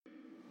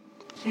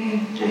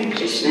Hare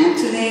Krishna.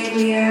 Today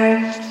we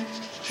are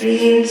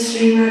reading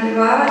Srimad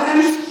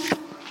Bhagavatam,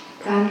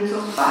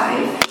 Canto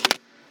 5,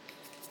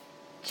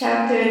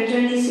 Chapter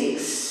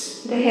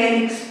 26, The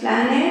Helix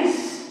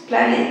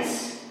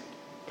Planets,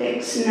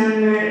 text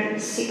number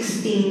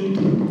 16.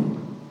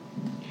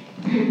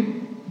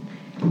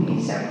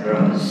 It's a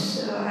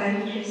prose, so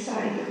I'll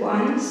recite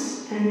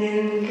once and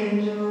then we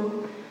can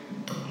do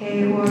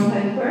a word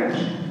by word.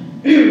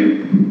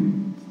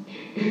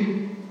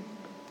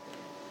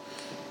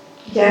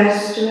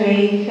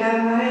 Jastueika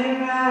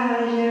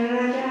Vairaja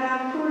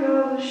Raja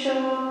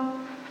Purusho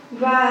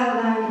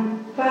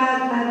Vadam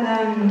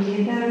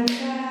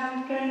Yidanta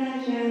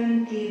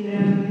Pranajanti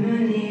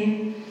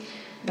Brahmane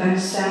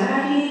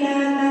Varsarira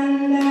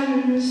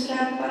Dandam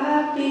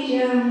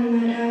Srapapijam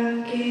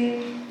Narake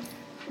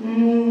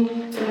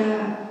Mudra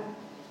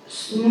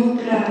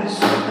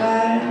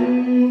Sukaram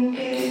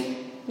Mukhe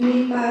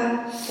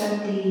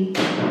Nipasati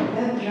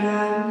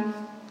Tadra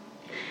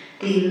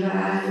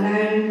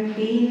Divalar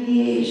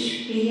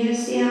Vinish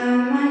Piyasya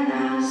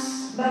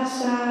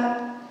Basa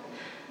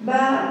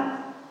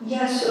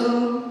Yaso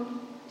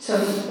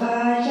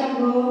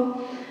Bajabo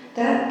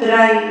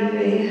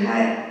Tatraive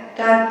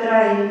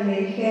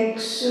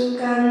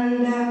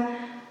Heksukanda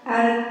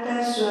Arta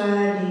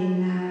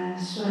Swarina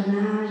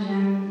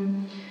Swanajam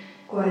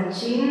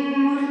Kwachim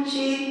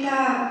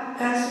Murchita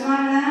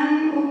Kasmalan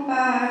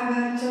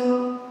Upagato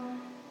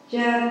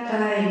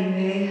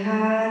Jataive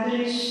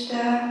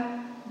Hadrishta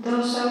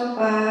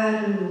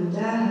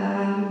Dosaparudaha.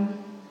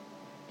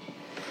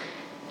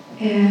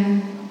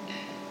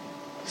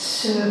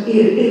 So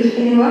if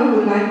anyone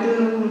would like to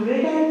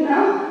read it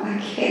now,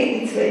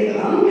 okay, it's very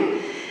long.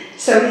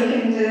 So we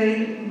can do it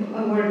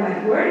word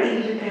by word.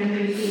 If you can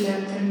repeat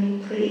after me,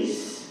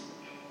 please.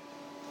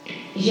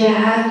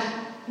 Yat.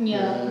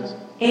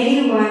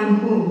 Anyone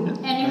who.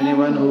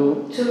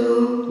 To.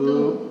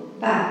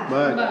 But.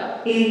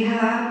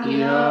 Iha.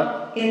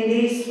 In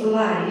this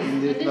life.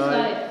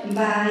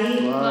 By.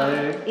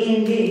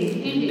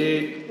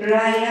 Indeed.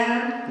 Raja.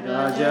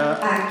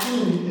 A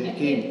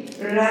king.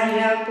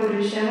 Raja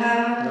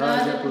Purushaha.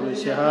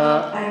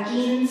 A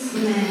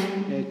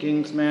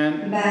kingsman.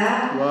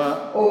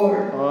 Ba.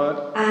 Or.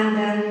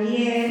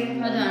 Andanye.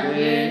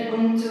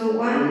 Unto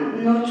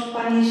one not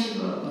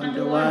punishable.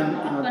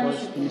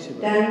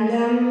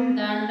 Dandam.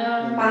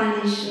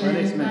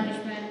 Punishment.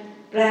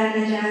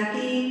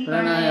 Pranayati.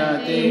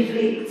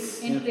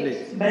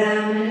 Inflicts.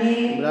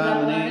 Brahmane.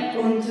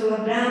 Unto a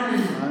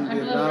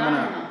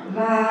Brahmana.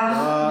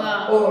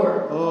 Va.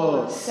 Or.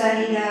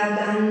 Sarira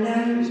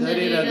Dandam.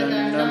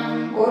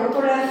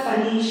 Corporal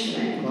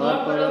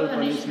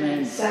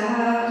punishment.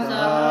 Saha.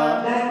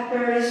 That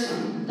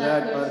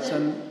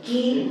person.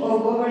 King or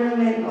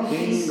government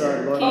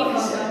officer.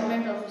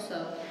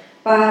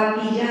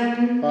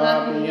 Papiyam.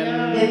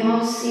 The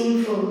most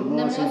sinful.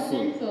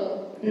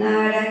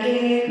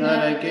 Narake.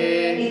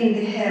 In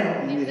the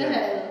hell.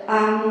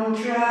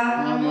 Amutra.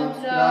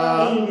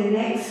 In the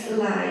next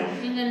life.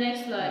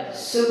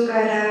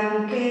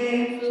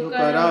 Sukaramuke.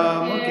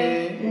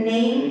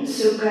 Name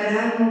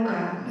Sukaramuka.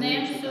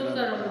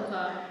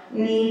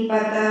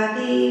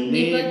 Nipatati.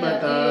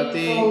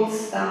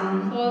 Falls down.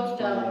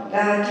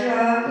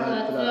 Tatra.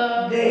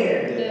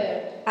 There.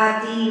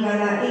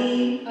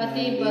 Ativalai.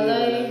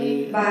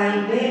 By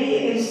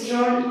very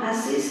strong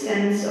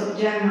assistance of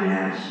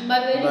Yamaraj.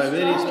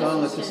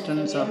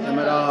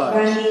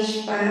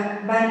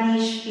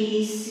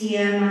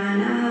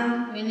 Vanishpiyamana.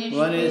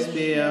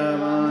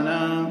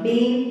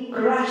 Being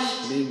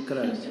crushed.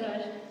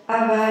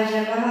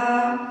 Avayavaha.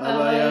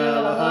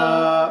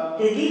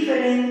 The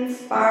different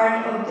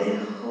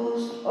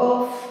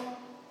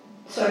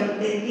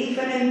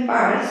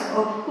parts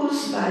of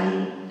whose body.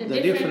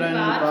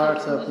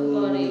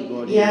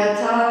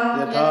 Yatha.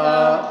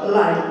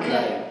 Like.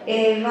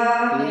 Eva.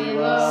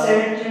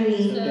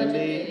 Certainly.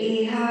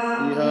 Iha.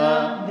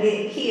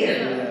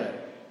 Here.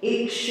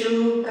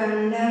 Ikshu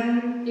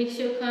Kandam.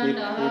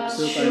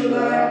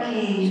 Sugar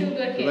cane.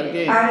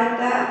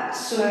 Artha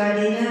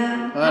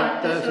Swarina.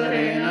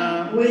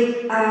 With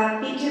a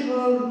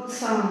pitiable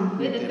sound.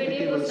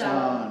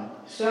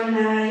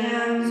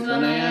 Swanayam.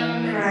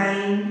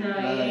 Crying.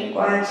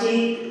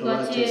 Kwachit.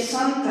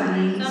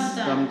 Sometimes.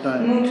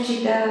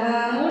 Murchitaha.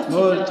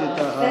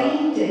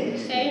 Fainted.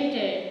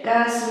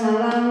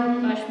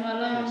 Kasmalam.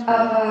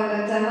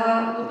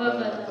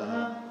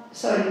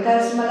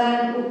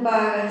 Kasmalan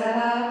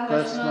Upagataha.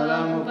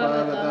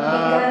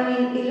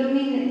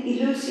 Becoming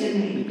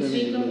illusion.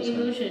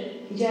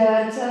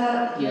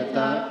 Jata.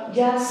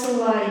 Just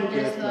like.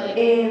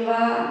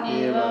 Eva.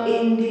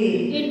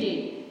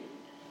 Indeed.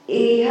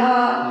 Iha.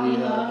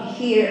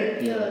 Here.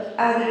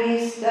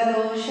 Adrista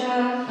dosha.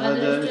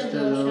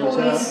 Who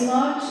is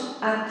not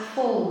at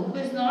fault.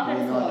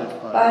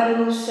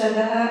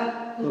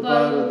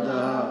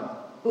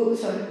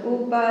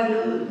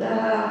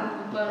 Uparuddha.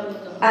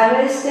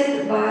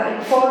 Arrested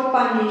for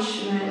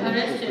punishment.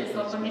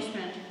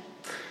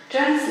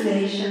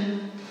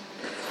 Translation.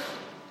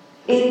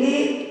 In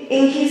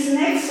his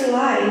next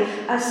life,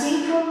 a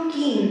sinful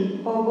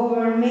king or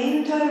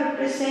governmental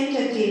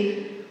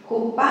representative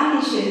who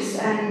punishes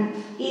an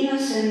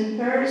innocent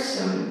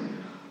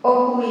person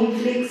or who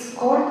inflicts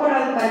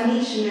corporal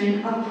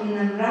punishment upon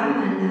a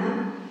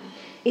Brahmana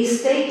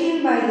is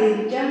taken by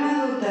the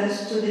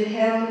Yamadutas to the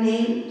hell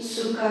named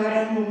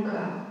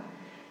Sukaramukha,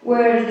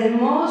 where the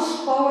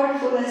most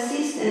powerful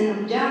assistant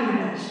of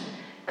Yamaraj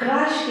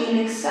crushed him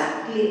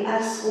exactly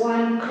as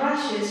one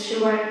crushes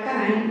sugar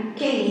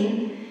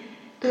cane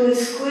to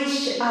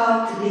squish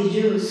out the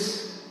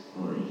juice.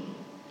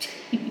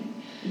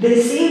 The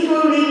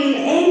sinful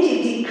living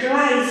entity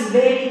cries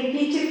very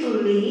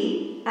pitifully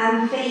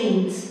and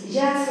faints,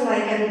 just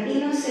like an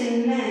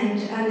innocent man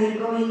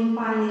undergoing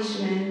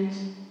punishment.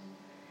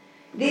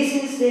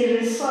 This is the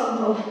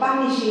result of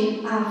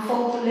punishing a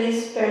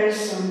faultless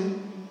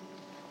person.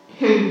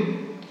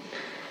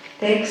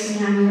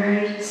 Text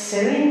number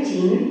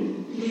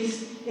 17.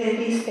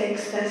 This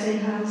text doesn't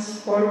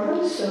have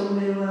purpose, so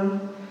we will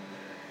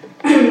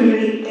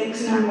read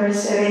text number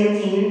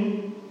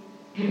 17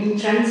 in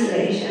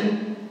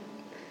translation.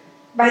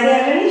 By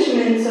the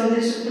arrangements of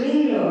the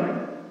Supreme Lord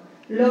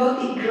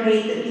the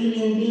great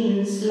living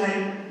beings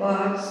like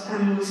bugs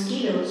and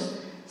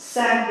mosquitoes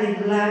suck the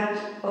blood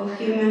of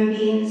human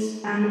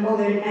beings and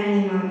other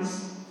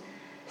animals.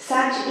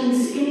 Such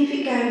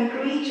insignificant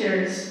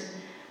creatures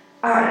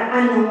are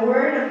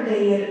unaware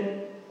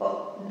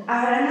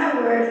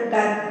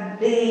that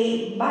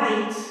their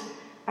bites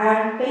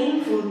are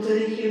painful to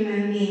the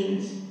human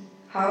beings.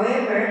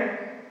 However,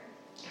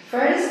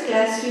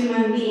 first-class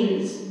human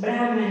beings,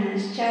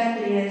 Brahmanas,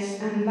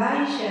 Kshatriyas, and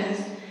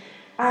Vaishyas,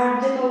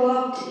 are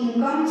developed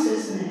in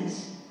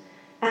consciousness,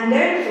 and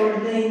therefore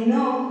they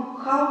know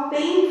how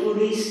painful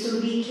it is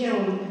to be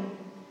killed.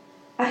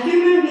 A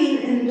human being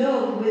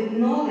endowed with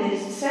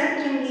knowledge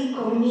certainly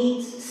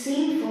commits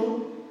sin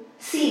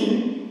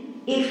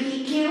if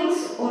he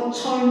kills or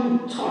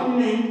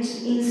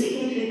torments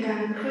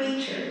insignificant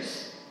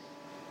creatures.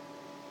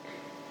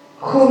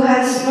 Who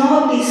has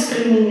no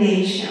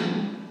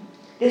discrimination.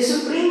 The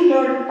Supreme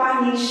Lord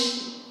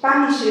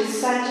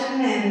punishes such a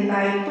man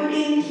by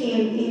putting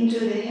him into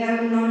the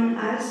hell known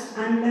as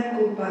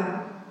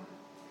Andakupa,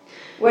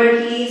 where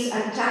he is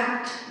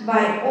attacked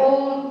by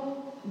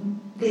all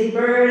the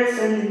birds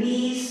and the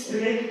bees,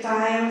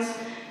 reptiles,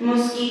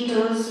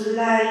 mosquitoes,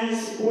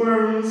 lice,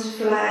 worms,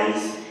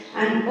 flies,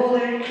 and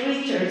other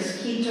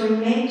creatures he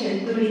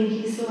tormented during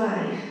his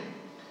life.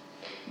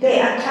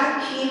 They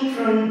attack him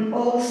from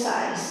all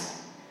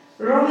sides,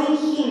 robbing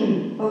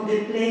him of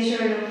the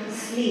pleasure of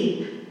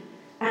sleep.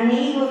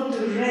 Unable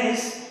to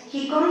rest,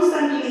 he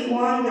constantly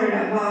wandered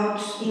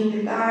about in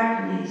the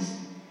darkness.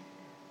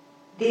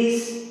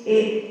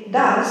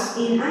 Thus,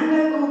 in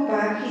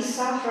Andakupa, his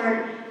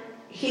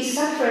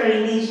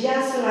suffering is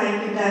just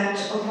like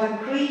that of a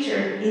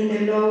creature in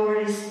the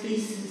lower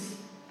species.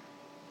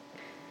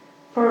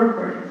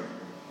 Purport.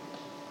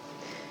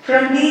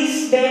 From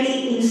this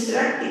very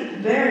instructive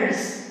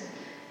verse,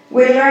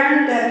 we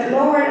learn that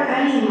lower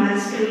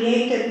animals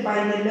created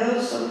by the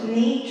laws of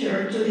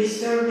nature to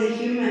disturb the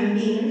human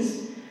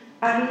beings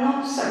are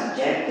not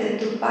subjected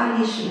to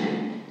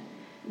punishment,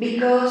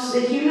 because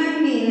the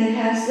human being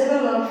has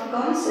developed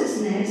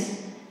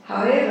consciousness.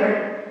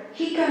 However,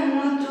 he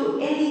cannot do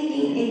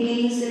anything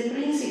against the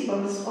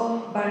principles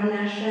of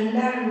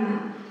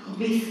Varnashrama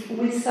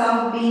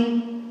without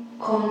being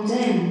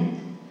condemned.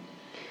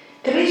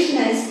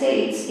 Krishna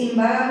states in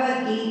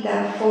Bhagavad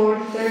Gita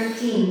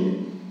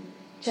 4:13,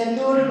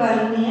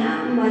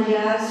 Chaturvarnya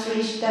maya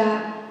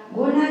srishta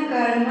guna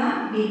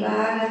karma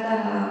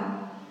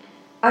vivagataha.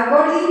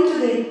 According to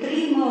the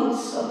three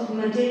modes of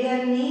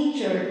material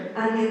nature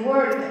and the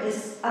work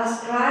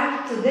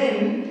ascribed to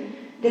them,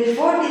 the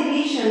four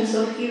divisions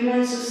of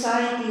human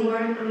society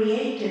were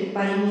created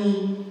by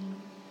me.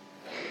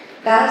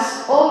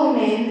 Thus, all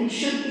men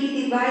should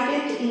be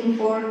divided in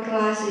four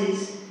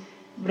classes: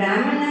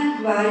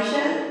 Brahmana,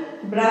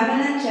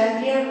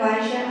 Kshatriya,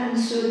 Vaishya, and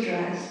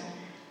Sudras,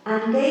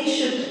 and they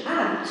should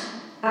act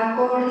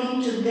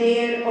according to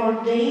their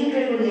ordained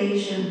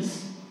regulations.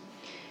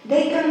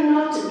 They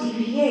cannot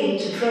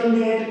deviate from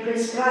their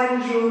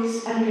prescribed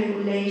rules and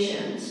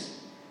regulations.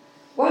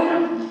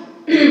 One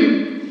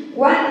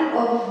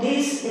of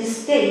these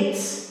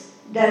states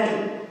that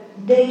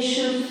they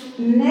should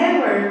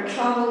never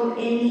trouble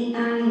any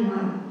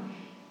animal,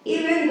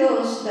 even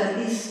those that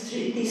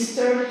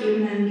disturb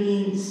human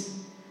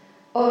beings.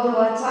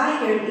 Although a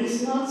tiger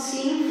is not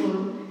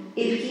sinful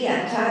if he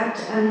attacked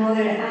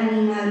another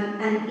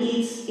animal and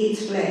eats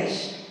its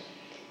flesh,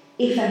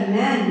 if a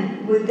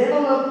man with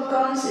developed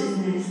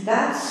consciousness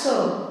does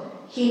so,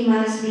 he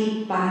must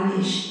be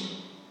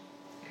punished.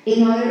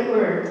 In other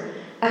words,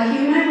 a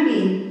human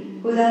being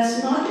who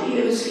does not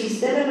use his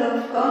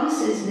developed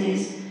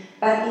consciousness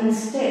but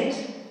instead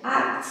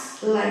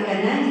acts like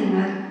an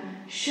animal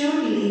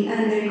surely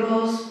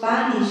undergoes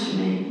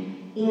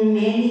punishment in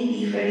many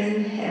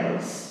different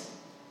hells.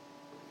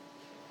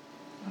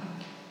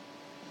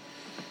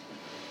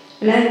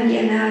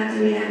 Lanjana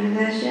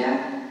Tiramdasha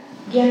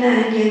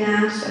Jnana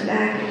Jnana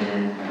Sadakara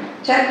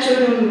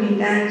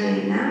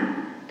Chakchurumidhanjena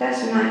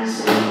tasmai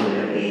Sri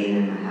Gurave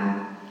Namaha.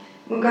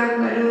 Mukam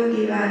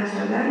karoti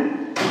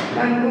vachalam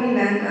kangkung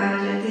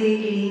dankajate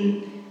girim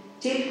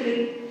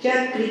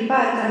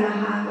Jakripata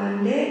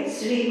Mahavande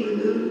Sri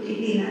Guru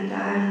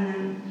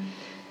Tidinatarinam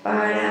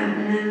Param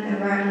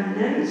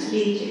Anandavarnam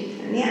Sri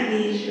Chaitanya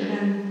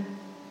Ishwaram.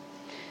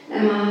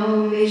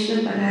 Namo Vishnu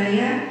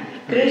Padaya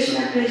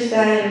Krishna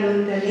Pristaya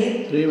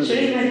Bhutale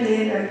Srimate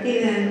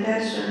Bhaktivedanta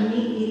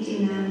Swami Iti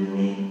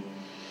Namne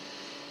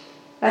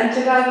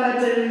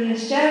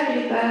Panchavapatarunascha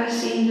Kripa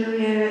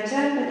Sindhuya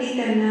Racha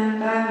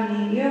Patitanam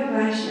Pavanibhyo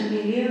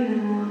Vaishnavibhyo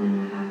Namo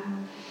Namaha.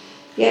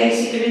 Jai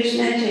Sri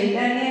Krishna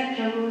Chaitanya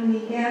Prabhu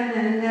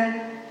Nityananda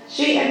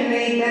Sri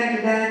Advaita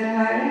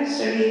Gadadhara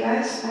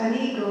Srivas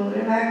Adi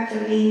Gaura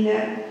Bhaktavinda.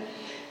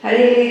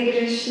 Hare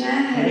Krishna,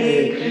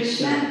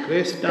 Krishna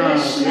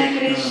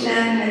Krishna,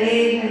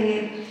 Hare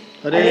Hare,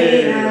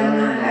 Hare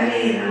Rama,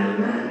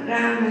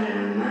 Rama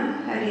Rama,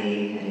 Hare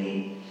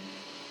Hare.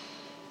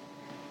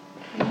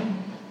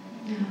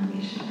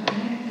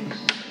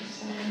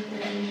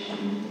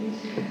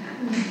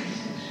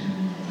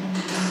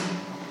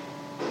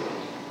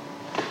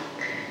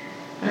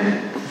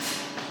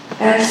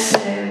 As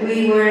we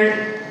were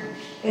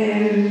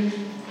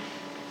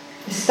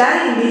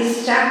studying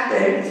this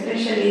chapter,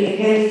 especially the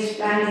hellish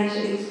planets,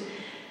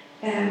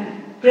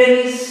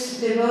 previous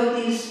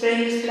devotees,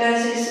 previous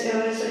classes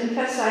also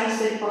emphasized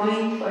the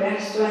point for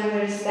us to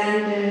understand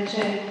that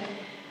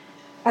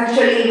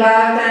actually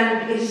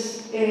Bhagavatam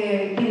is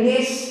in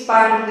this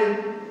part of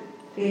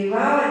the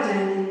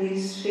Bhagavatam, in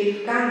this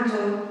fifth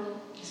canto,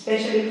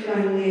 especially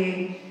from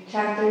the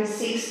chapter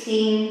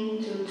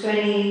 16 to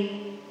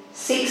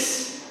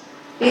 26,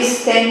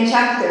 these 10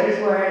 chapters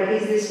where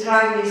it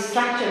describes the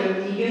structure of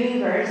the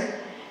universe,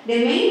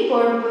 the main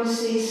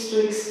purpose is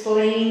to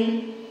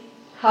explain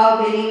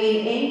how the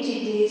living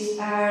entities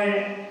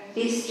are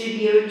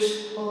distributed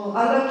or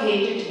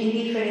allocated in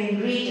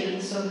different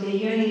regions of the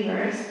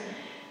universe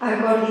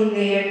according to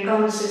their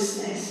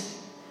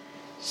consciousness.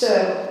 So,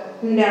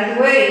 in that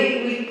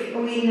way,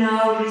 we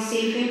now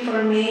receive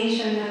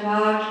information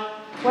about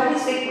what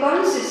is the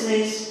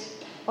consciousness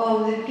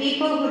of the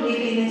people who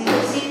live in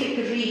specific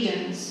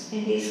regions.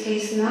 In this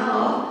case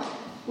now,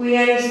 we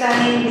are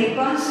studying the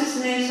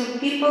consciousness of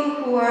people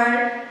who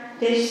are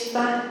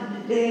destined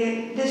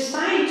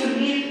to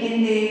live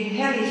in the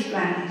hellish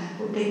planet,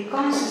 the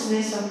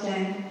consciousness of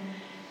them.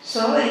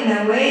 So in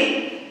a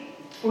way,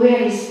 we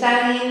are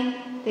studying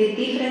the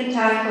different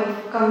type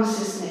of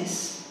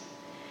consciousness.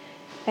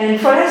 And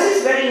for us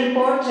it's very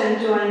important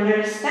to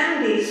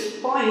understand this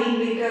point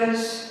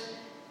because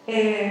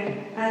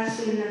as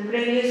in the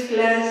previous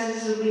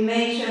classes we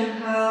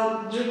mentioned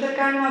how Dhruta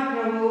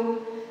Prabhu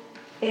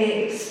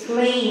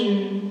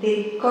explained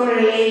the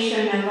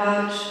correlation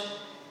about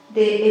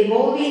the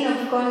evolving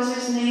of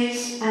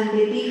consciousness and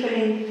the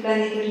different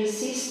planetary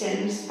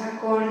systems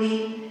according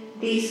to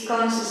this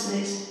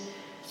consciousness.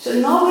 So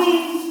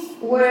knowing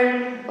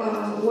where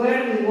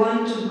we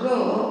want to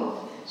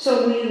go,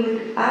 so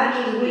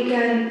we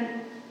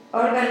can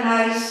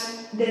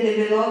organize the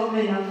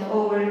development of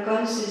our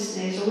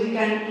consciousness, so we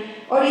can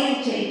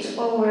orientate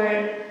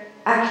our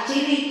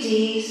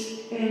activities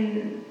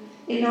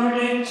in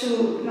order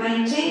to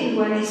maintain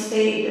one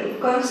state of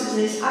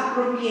consciousness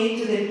appropriate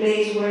to the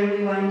place where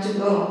we want to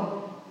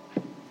go.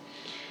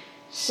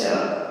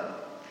 So,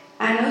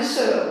 and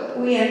also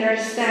we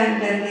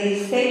understand that the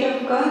state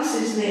of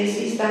consciousness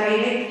is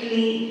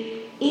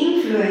directly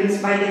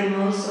influenced by the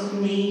modes of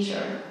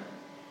nature.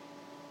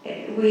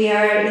 We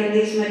are in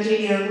this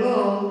material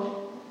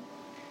world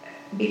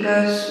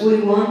because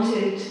we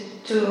wanted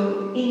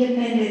to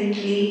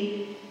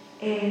independently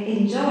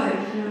enjoy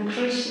from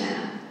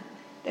Krishna.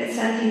 That's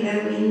something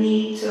that we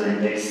need to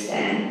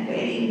understand,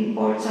 very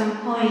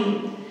important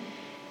point.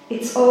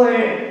 It's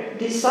our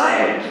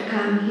desire to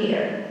come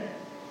here.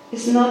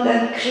 It's not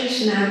that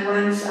Krishna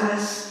wants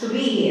us to be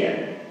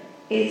here.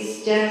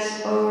 It's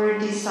just our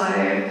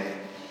desire.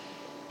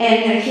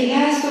 And he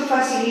has to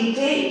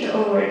facilitate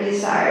our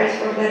desires.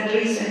 For that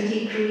reason,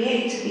 he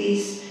creates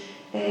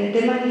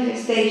the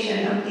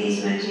manifestation of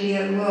this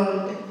material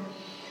world.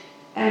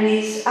 And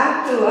it's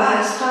up to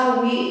us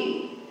how we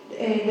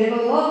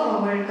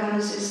develop our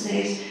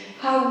consciousness,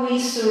 how we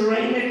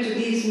surrender to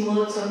these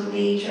modes of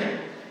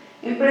nature.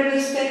 In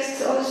previous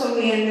texts also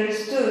we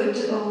understood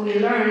or we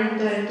learned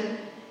that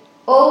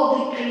all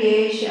the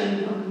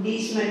creation of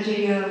this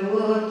material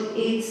world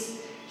is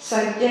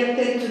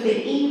subjected to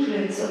the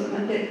influence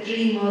of the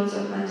three modes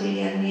of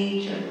material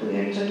nature. We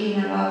are talking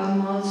about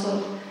modes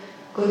of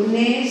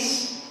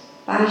goodness,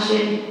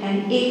 passion,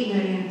 and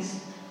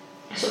ignorance.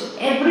 So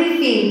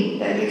everything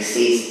that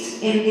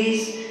exists in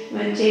this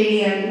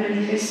material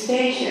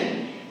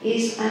manifestation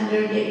is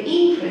under the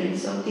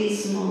influence of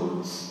these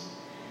modes.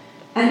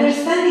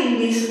 Understanding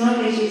this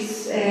knowledge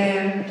is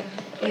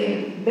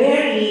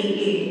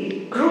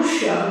very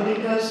crucial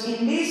because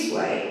in this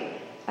way,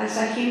 as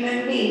a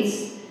human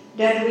beings,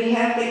 that we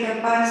have the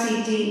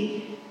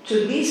capacity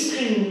to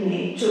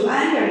discriminate, to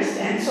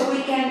understand, so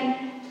we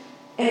can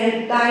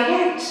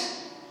direct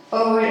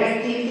our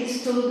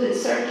activities to a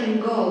certain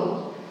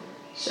goal.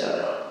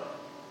 So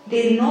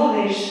the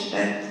knowledge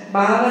that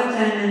Bhagavatam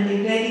and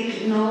the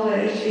Vedic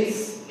knowledge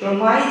is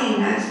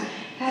providing us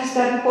has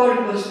that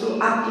purpose to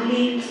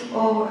uplift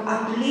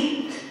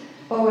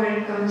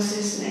our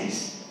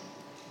consciousness.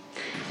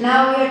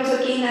 Now we are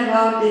talking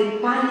about the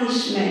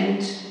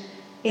punishment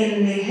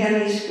in the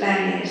hellish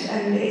planets,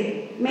 and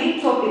the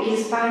main topic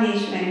is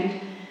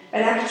punishment.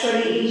 But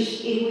actually,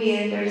 if we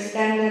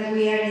understand that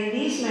we are in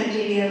this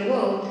material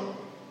world,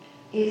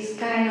 it's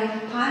kind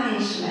of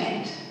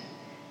punishment.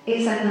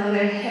 It's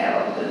another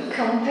hell. But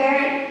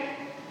compared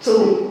to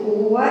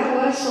what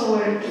was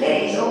our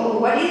place, or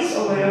what is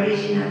our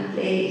original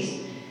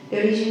place, the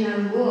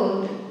original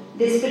world,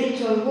 the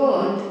spiritual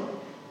world.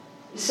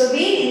 So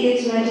being in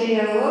this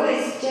material world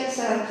is just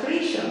a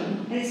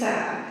prison. It's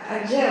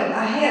a jail,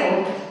 a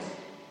hell,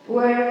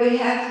 where we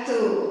have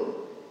to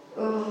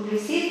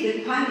receive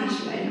the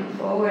punishment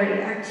of our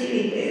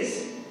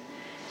activities.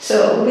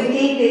 So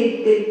within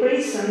the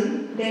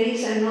prison, there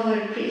is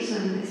another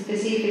prison,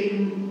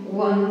 specific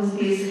one,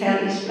 this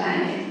hellish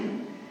planet.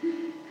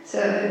 So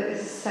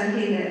it's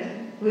something that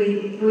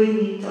we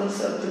need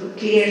also to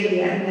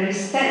clearly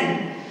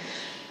understand.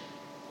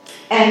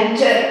 And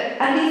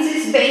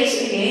this is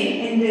based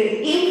again in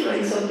the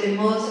influence of the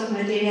modes of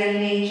material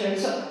nature.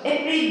 So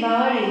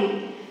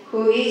everybody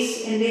who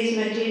is in this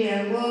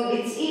material world,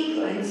 it's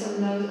influenced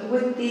on those,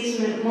 with these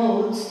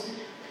modes.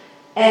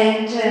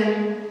 And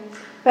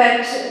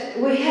but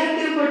we have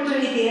the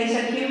opportunity as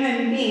a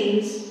human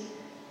beings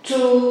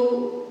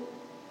to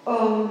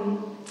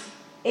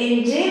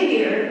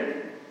endeavor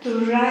to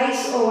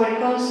rise our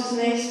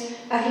consciousness,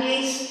 at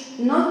least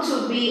not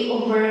to be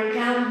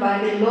overcome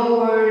by the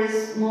lower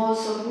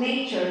modes of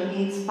nature,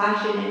 means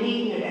passion and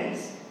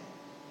ignorance.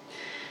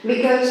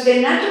 Because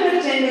the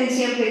natural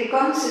tendency of the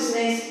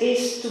consciousness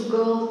is to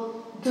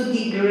go to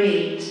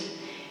degrade.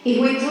 If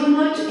we do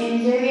not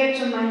endeavor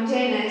to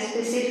maintain a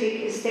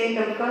specific state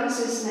of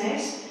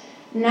consciousness,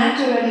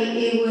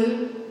 naturally it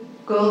will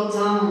go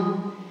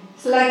down.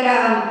 It's like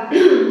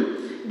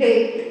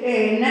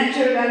the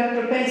natural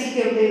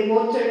propensity of the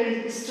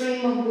water,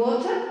 stream of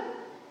water,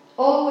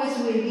 always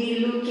will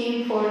be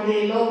looking for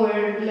the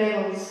lower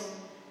levels.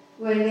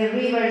 When the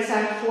rivers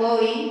are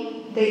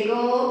flowing, they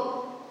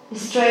go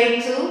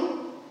straight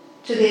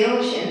to the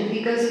ocean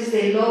because it's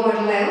the lower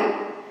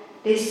level.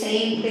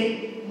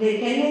 The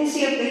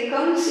tendency of the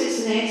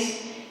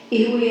consciousness,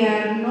 if we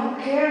are not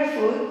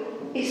careful,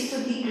 is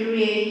to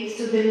degrade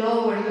to the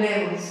lower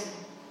levels.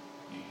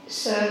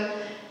 So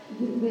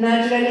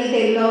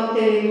naturally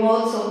the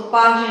modes of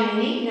passion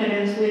and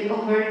ignorance will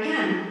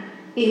overcome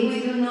if we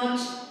do not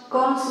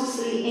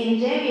consciously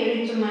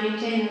endeavor to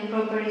maintain a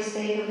proper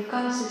state of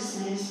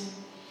consciousness.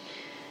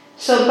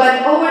 So,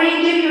 but our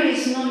endeavor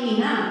is not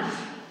enough.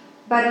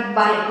 But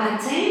by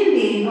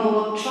attending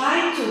or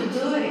trying to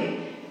do it,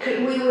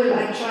 we will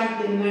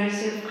attract the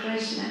mercy of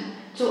Krishna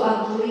to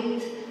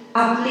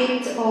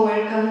uplift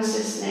our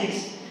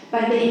consciousness.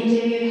 But the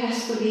endeavor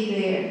has to be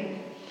there.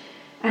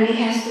 And it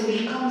has to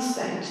be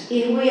constant.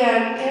 If we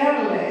are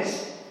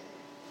careless,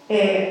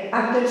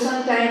 after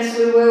some times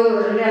we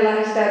will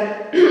realize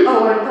that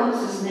our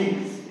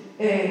consciousness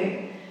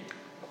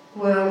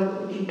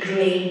will be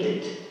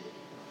degraded.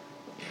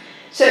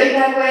 So in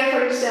that way,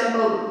 for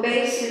example,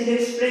 based on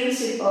this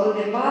principle,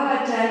 the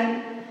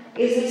Bhagavatam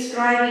is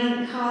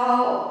describing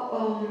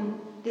how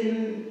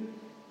the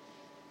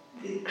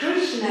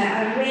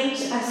Krishna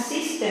arranged a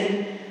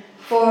system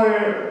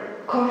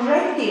for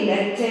correcting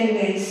that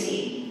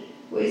tendency.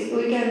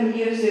 We can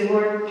use the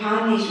word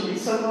punishment,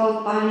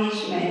 so-called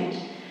punishment.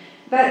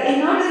 But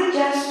in order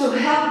just to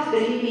help the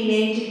living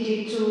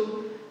entity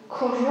to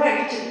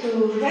correct,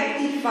 to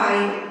rectify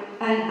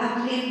and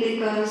uplift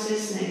the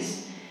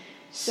consciousness.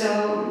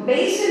 So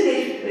based on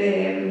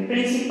the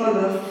principle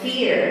of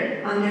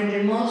fear under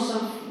the modes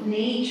of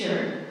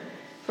nature,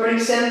 for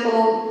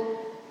example,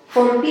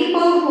 for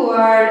people who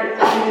are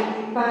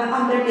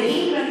under the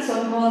influence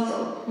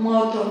of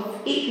mode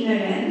of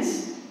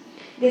ignorance,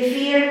 the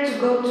fear to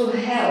go to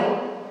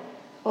hell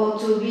or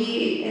to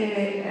be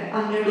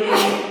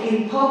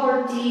in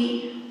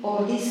poverty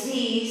or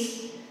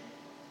disease,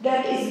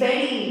 that is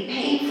very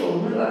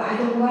painful. I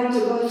don't want to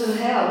go to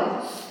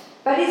hell.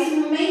 But it's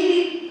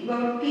mainly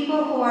for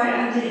people who are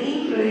under the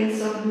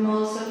influence of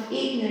modes of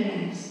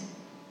ignorance.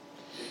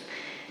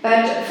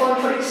 But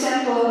for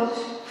example,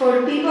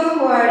 for people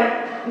who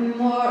are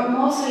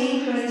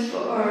mostly influenced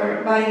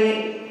by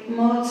the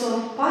modes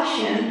of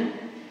passion,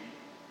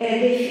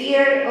 the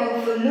fear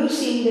of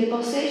losing the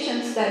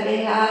possessions that they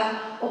have,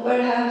 or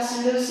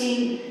perhaps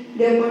losing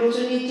the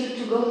opportunity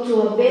to go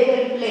to a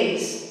better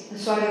place,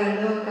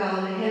 Swargaloka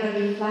or the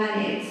heavenly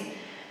planets.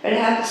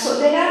 Perhaps, so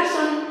there are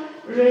some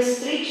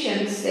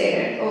restrictions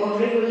there, or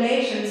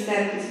regulations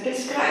that is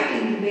prescribed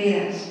in the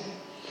Vedas.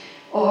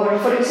 Or,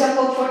 for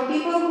example, for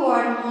people who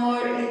are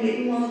more in the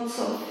modes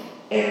of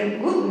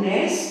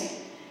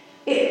goodness,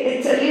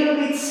 it's a little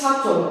bit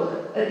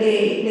subtle.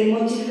 The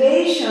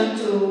motivation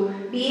to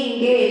be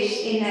engaged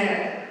in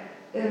a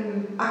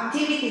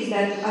activities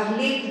that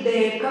uplift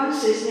their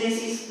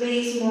consciousness is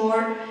based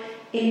more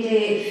in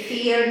the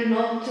fear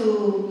not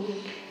to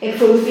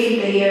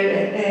fulfill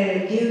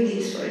their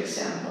duties, for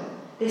example.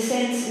 The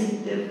sense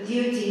of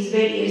duty is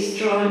very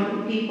strong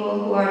in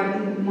people who are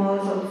in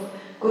mode of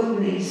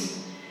goodness.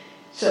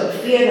 So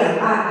fear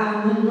that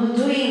I'm not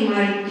doing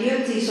my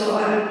duty, so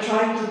I'll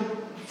try to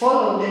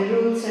follow the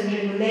rules and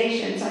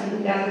regulations, and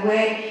in that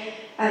way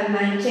I'll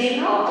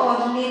maintain or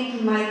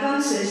uplift my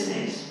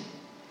consciousness.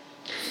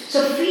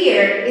 So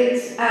fear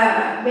is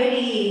a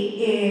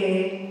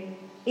very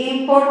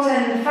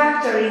important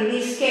factor in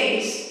this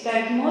case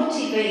that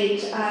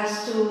motivates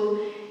us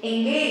to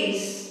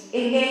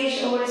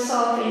engage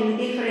ourselves in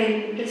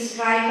different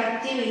prescribed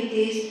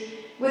activities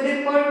with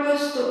the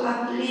purpose to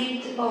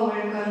uplift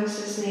our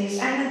consciousness,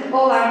 and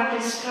all are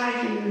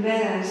prescribed in the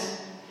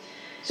Vedas.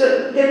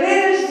 So the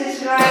Vedas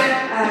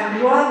describe a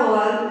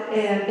gradual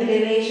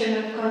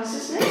elevation of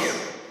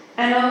consciousness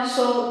and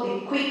also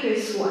the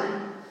quickest one.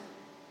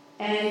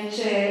 And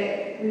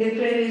in the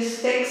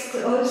previous text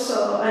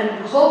also,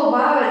 and whole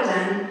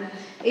Bhagavatam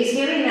is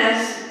giving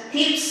us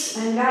tips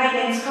and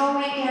guidance how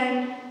we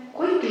can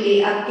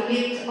quickly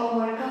uplift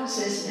our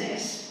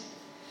consciousness.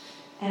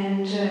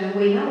 And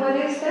we know what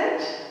is that?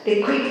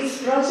 The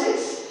quickest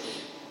process?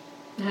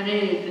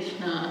 Hare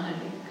Krishna,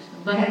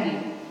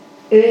 Bhakti.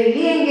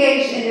 Be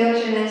engaged in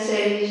devotional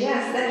service,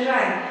 yes, that's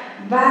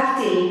right.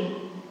 Bhakti.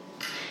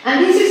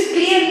 And this is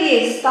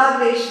clearly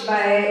established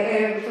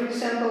by, for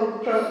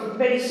example,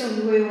 very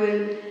soon we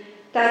will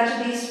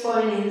touch this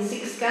point in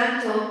 6th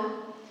canto,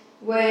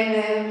 when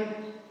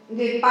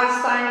the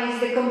pastime is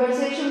the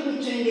conversation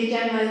between the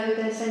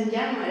Jamadutas and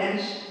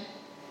Yamaraj.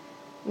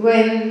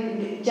 When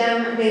the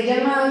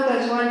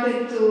Jamadutas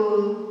wanted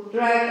to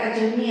drag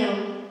Ajamil,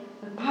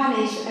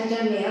 punish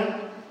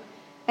Ajamil,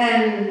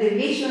 and the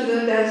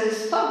Vishnudutas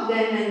stopped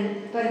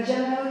them, but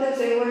Jamadutas,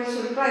 they were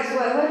surprised.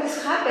 What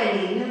is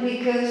happening?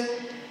 Because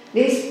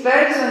this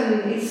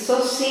person is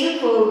so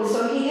sinful,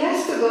 so he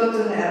has to go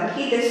to hell.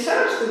 He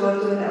deserves to go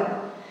to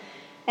hell.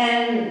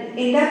 And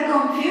in that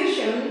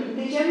confusion,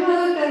 the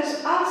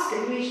Jamadutas asked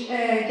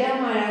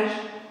Yamaraj,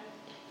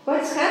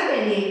 what's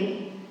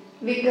happening?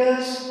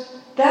 Because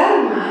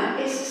Dharma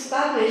is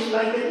established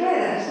by the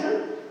Vedas, no?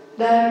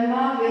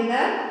 Dharma,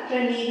 Veda,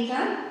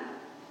 Pranita.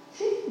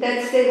 See?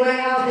 That's the way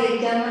how the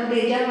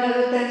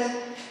Jamadutas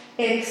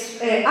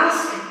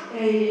ask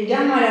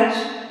Yamaraj.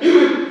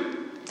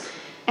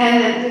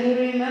 And do you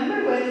remember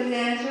what is the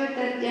answer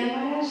that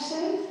Yamaraj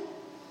said?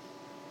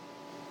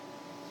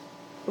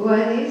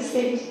 What is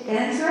the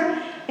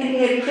answer? In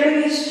the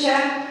previous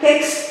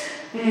text,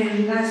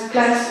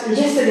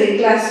 yesterday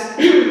class,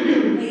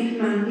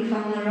 if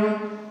I'm not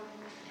wrong,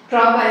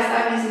 Prabhupada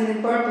establishing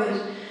the purpose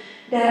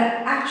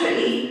that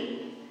actually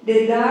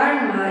the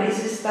Dharma is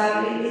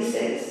established. It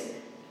says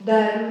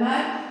Dharma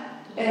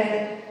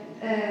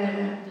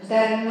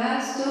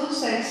stu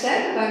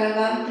sakshat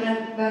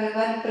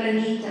Bhagavad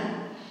Pranita.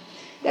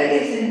 That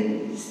is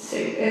in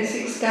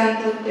 6th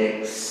canto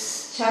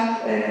text,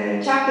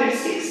 chapter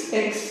 6,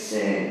 text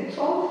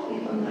 12,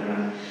 if I'm not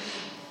wrong,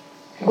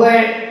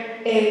 where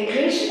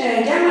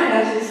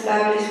Yamaraj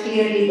established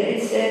clearly that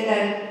it said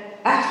that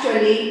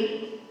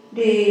actually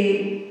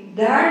the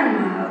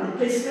Dharma, the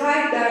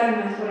prescribed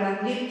Dharma for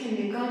uplifting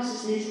the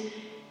consciousness,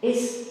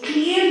 is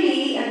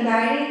clearly and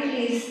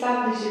directly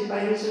established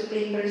by the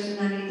Supreme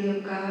Personality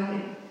of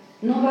Godhead.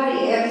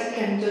 Nobody else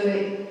can do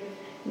it.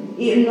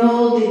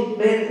 No the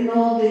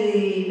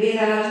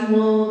Vedas,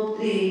 no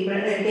the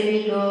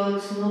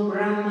demigods, no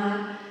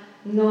Brahma,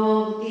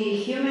 no the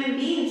human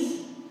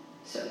beings.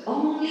 So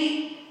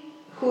only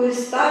who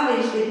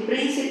established the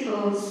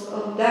principles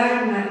of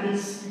Dharma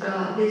is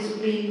God, the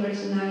Supreme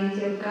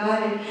Personality of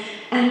God.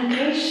 And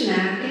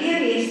Krishna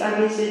clearly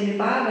established in the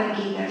Bhagavad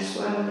Gita as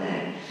well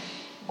that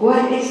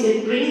what is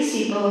the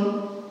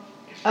principle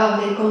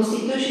of the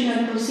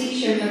constitutional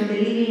position of the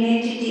living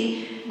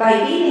entity.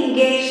 By being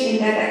engaged in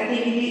that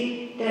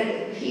activity,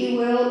 that he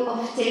will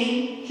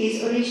obtain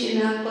his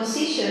original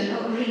position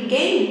or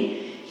regain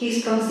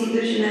his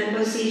constitutional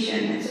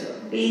position, and so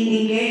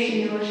being engaged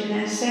in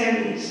devotional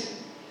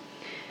service.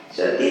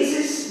 So this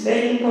is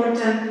very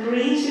important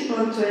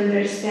principle to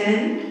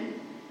understand.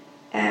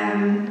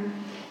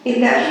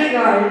 In that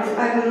regard,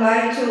 I would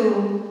like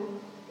to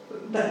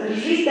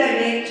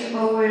redirect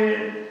our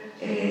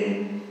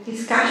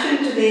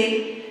discussion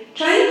today,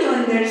 trying to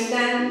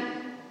understand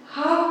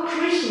how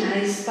Krishna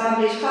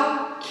established,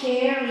 how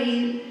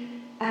caring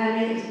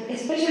and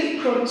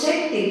especially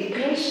protective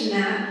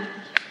Krishna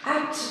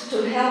acts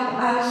to help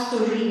us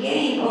to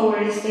regain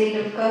our state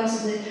of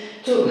consciousness,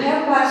 to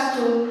help us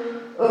to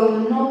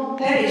not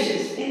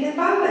perish. In the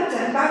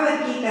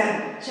Bhagavad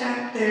Gita,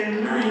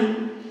 chapter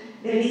 9,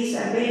 there is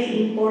a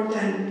very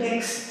important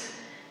text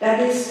that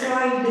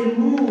describes the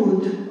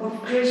mood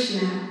of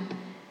Krishna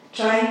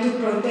trying to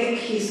protect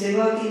his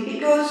devotees,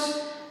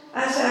 because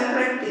as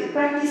a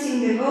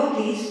practicing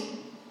devotees,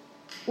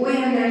 we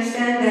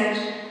understand that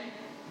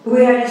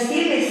we are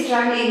still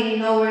struggling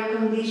in our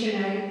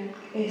conditional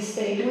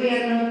state. We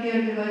are not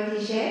pure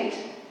devotees yet.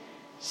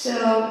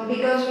 So,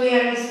 because we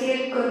are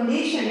still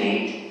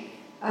conditioned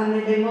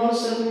under the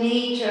laws of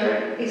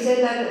nature, it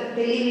said that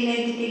the living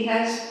entity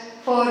has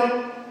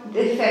 4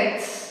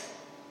 defects.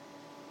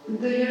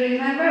 Do you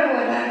remember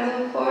what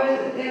are the 4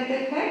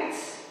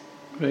 defects?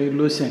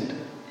 Illusion.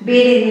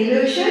 Being in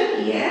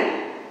illusion,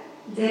 yeah.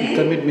 Then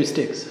Commit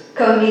mistakes.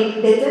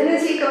 the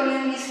tendency to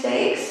commit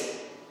mistakes.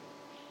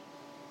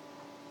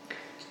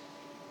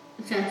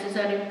 Senses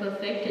are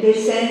imperfect. The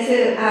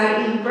senses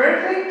are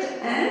imperfect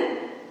and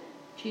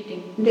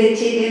Cheating. the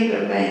cheating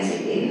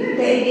propensity.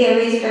 The idea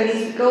basically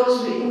is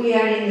because we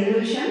are in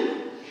illusion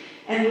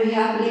and we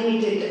have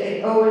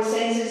limited, our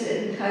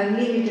senses have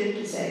limited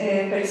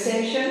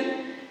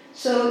perception,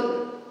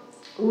 so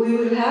we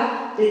will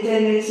have the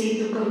tendency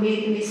to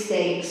commit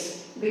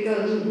mistakes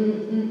because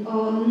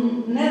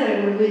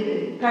never will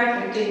be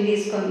perfect in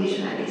this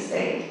conditional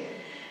state.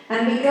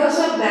 And because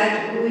of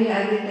that, we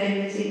have the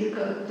tendency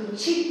to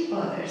cheat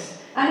others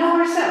and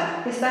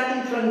ourselves,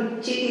 starting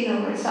from cheating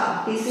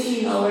ourselves,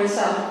 deceiving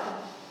ourselves.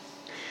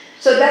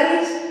 So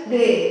that is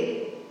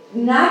the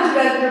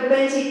natural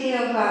propensity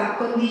of a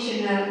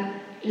conditional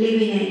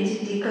living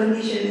entity,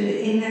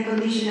 in a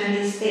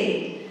conditional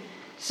state.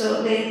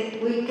 So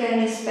that we can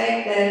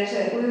expect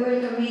that we will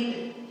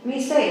commit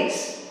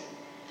mistakes.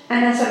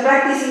 And as a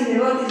practicing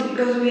devotees,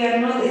 because we are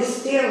not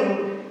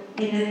still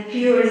in a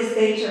pure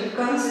stage of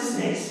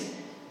consciousness,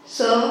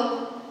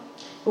 so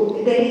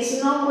there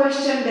is no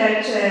question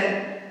that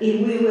if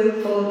we will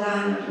fall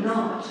down or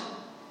not.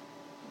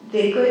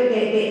 The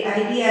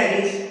idea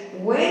is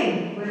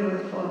when we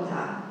will fall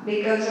down,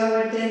 because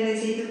our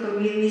tendency to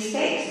commit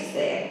mistakes is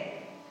there.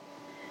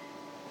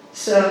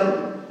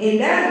 So in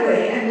that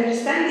way,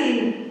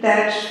 understanding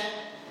that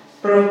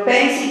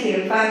propensity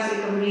of us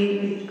to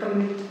commit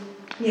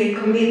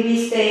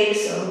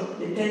mistakes, or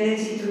the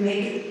tendency to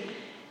make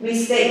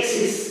mistakes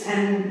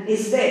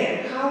is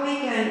there. How we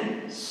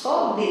can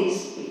solve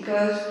this?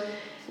 Because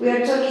we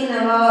are talking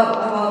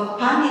about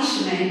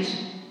punishment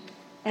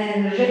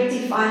and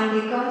rectifying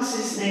the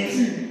consciousness.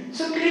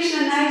 So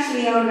Krishna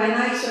nicely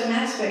organized on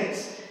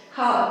aspects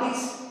how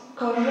these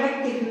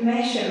corrective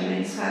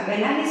measurements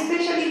happen, and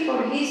especially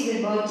for his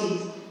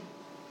devotees.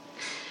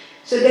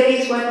 So there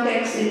is one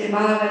text in the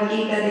Bhagavad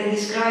Gita that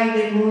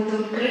describes the mood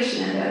of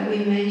Krishna that we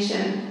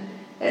mentioned.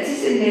 That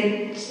is in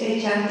the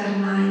chapter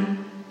 9.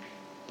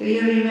 Do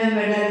you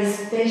remember that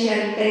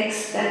special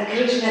text that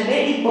Krishna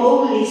very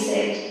boldly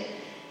said,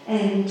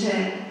 and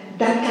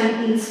that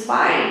can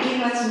inspire,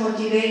 give us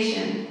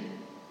motivation?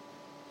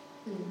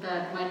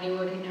 That my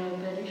devotee never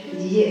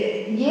perishes.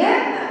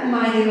 Yeah,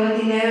 my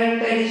devotee never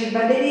perishes.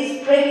 But there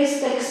is previous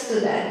text to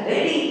that,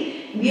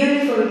 very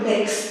beautiful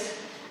text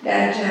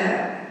that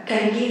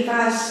can give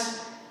us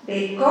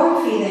the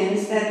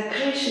confidence that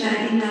Krishna,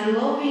 in a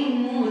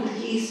loving mood,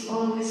 he is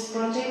always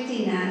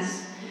protecting us.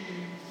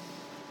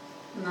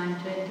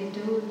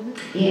 922.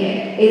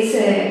 Yeah, it's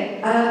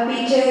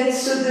Apichet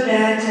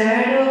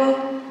Sudurataro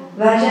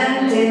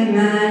Vajante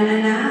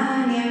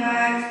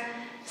Manananyavad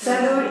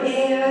Sadur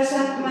Eva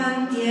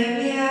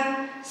Satmantyavya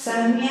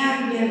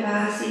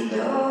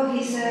Samyavyavasito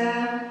Hisa.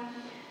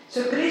 So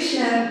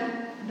Krishna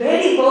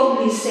very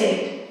boldly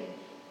said,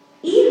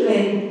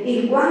 even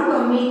if one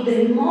commits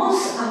the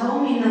most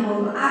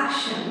abominable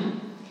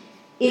action,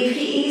 if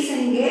he is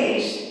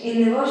engaged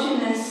in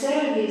devotional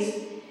service,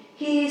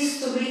 he is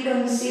to be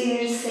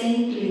considered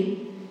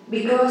saintly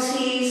because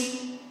he is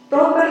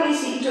properly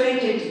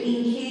situated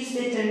in his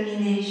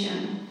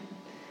determination.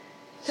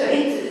 So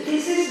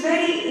this is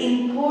very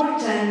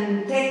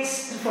important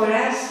text for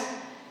us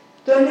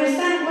to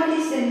understand what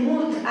is the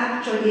mood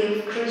actually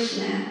of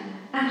Krishna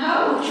and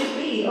how it should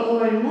be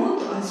our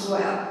mood as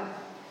well.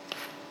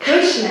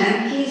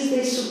 Krishna, he is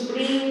the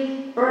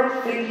supreme,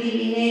 perfect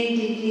living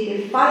entity,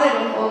 the father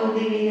of all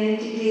living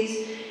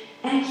entities,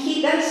 and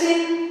he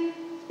doesn't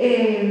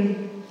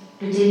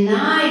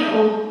deny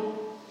or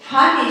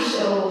punish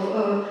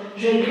or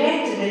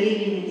regret the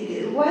living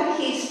entity. What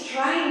he's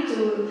trying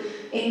to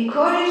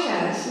encourage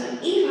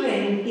us,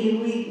 even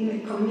if we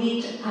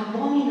commit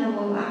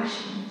abominable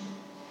actions,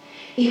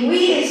 if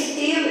we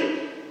still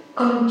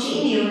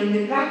continue in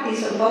the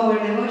practice of our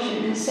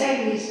devotion and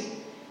service,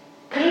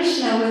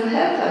 Krishna will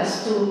help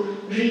us to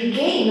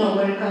regain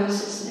our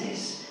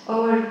consciousness,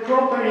 our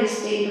proper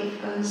state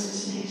of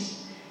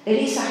consciousness. There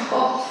is a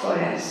hope for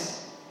us.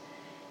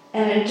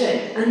 And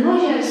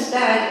not just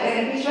that,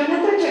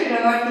 Vishwanatha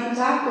Chakravarti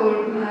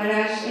Thakur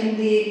Maharaj in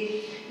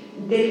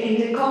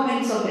the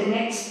comments of the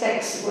next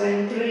text,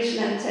 when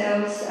Krishna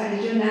tells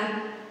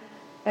Arjuna,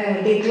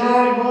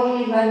 declare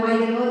boldly that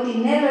my devotee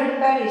never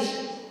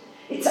perishes.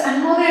 It's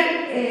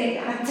another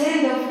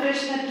attempt of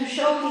Krishna to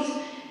show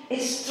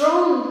his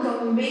strong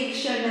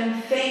conviction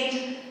and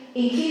faith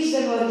in his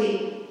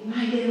devotee.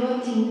 My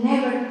devotee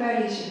never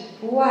perishes.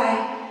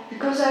 Why?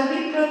 Because I'll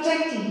be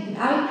protecting him.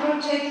 I'll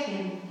protect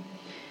him.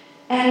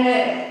 And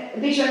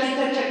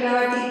Vishwanatha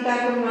Chakravarti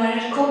Thakur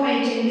Maharaj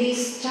comment in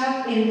this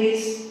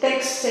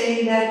text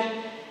saying that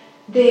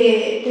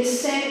the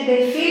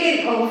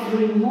feeling of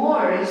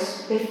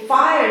remorse, the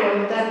fire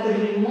of that, the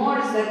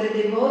remorse that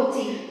the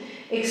devotee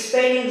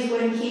experience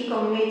when he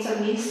commits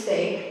a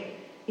mistake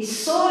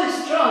is so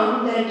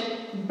strong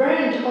that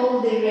burned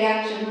all the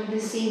reaction of the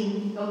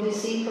sin, of the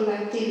sinful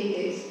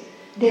activities,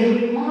 the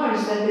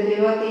remorse that the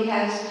devotee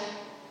has.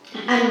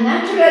 And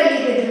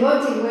naturally the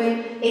devotee will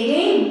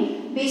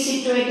again be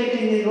situated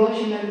in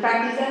devotional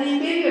practice and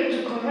endeavor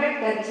to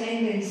correct that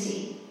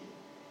tendency.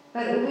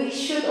 But we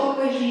should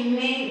always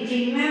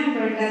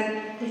remember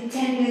that the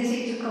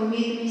tendency to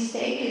commit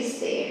mistake is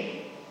there.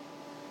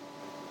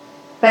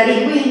 But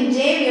if we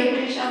endeavor,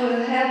 Krishna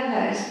will help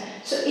us.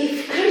 So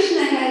if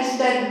Krishna has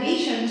that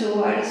vision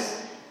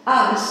towards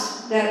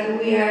us,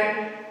 that we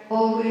are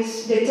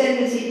always the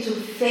tendency to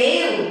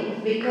fail,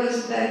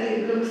 because that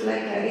it looks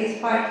like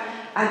it's part,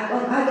 I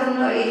don't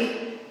know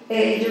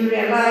if you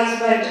realize,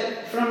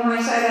 but from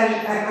my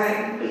side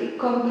I'm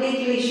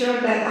completely sure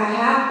that I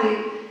have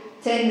the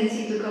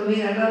tendency to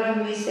commit a lot of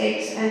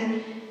mistakes,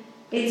 and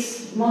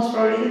it's most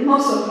probably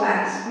most of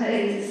us.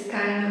 It's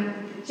kind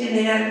of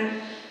general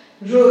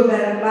rule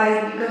that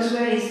applies because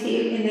we're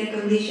still in a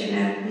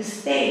conditional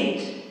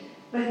state.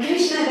 But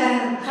Krishna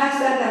has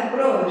that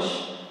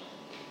approach.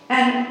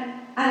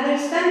 And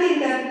understanding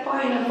that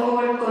point of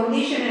our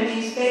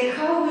conditional state,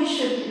 how we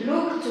should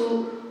look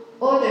to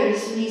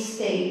others'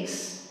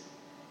 mistakes,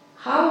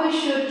 how we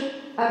should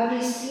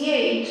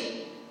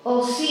appreciate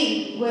or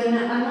see when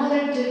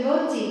another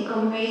devotee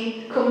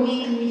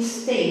commit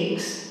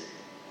mistakes.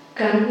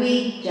 Can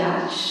we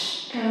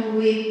judge? Can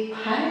we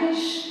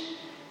punish?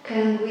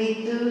 Can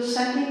we do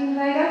something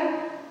like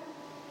that?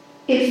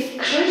 If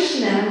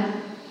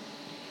Krishna,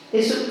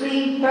 the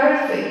Supreme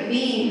Perfect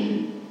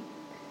Being,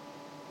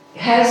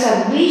 has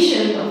a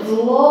vision of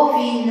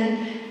loving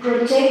and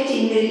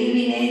protecting the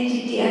living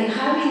entity and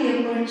having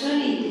the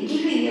opportunity,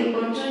 giving the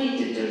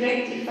opportunity to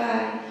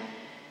rectify,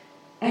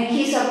 and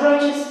his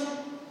approaches,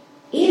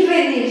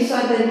 even if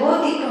the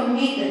devotee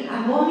committed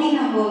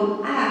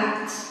abominable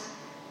acts,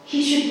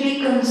 he should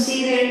be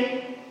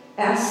considered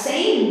a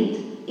saint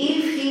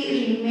if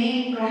he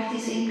remained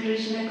practicing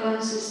Krishna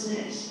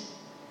consciousness.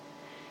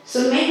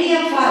 So many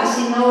of us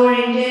in our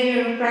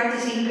endeavor of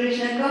practicing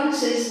Krishna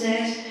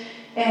consciousness,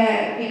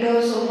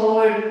 because of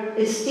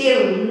our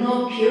still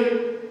no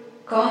pure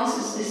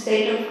consciousness,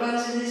 state of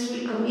consciousness,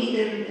 we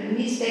commit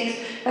mistakes,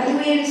 but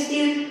we are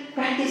still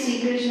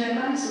practicing Krishna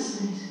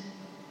consciousness.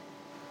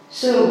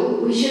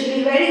 So we should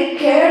be very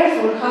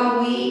careful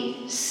how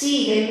we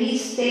see the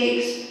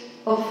mistakes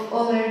of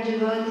other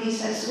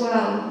devotees as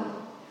well.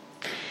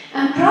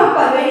 And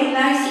Prabhupada very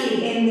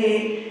nicely in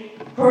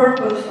the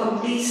purpose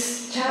of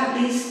this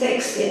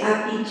text, the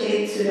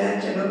Abhijit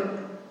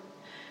Suracha,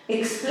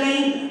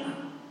 explained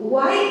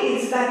why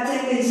is that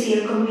tendency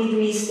to commit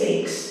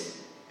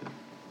mistakes.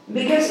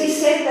 Because he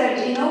said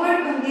that in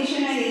our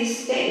conditional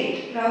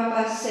state,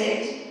 Prabhupada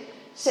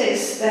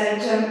says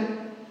that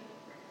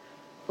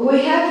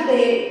we have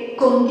the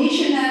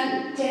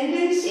conditional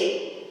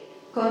tendency,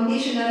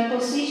 conditional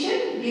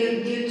position,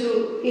 due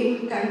to,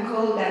 if we can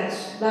call that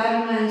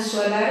Dharma and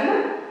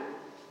Swadharma,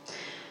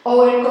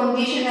 our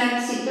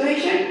conditional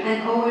situation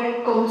and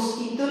our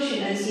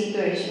constitutional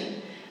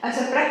situation.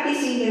 As a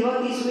practicing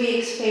devotees, we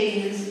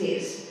experience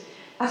this.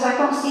 As a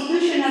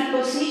constitutional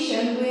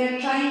position, we are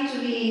trying to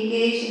be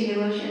engaged in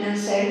devotional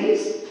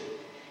service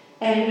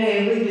and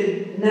with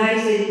a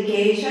nice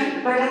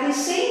dedication, but at the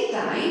same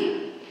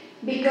time,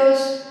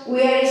 because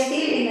we are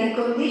still in a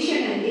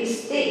conditional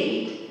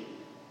state,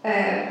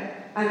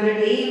 under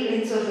the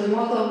influence of the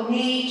mode of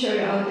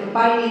nature, of the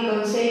Pali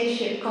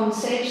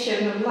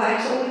conception of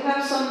life, so we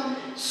have some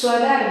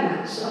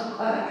swadharma, so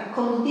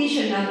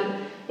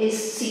conditional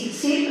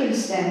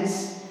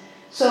circumstance.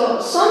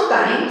 So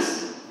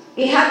sometimes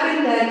it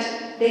happens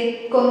that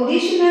the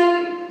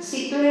conditional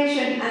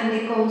situation and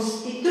the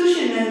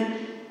constitutional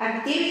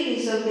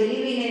activities of the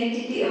living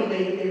entity of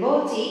the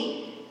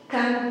devotee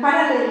can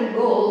parallel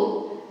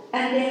go,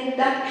 and then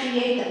that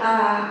creates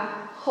a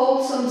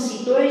wholesome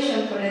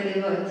situation for a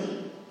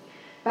devotee.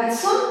 But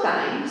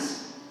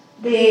sometimes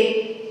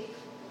the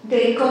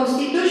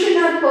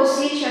constitutional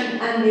position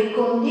and the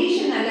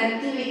conditional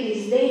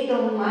activities, they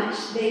don't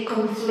match, they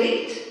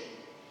conflict.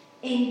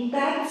 In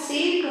that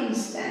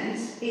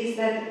circumstance is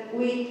that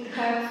we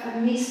have a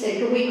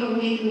mistake, we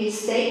commit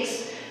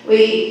mistakes,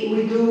 we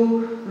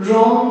do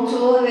wrong to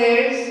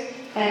others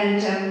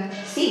and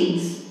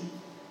sins.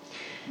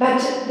 But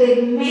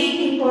the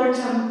main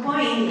important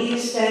point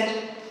is that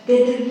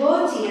the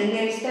devotee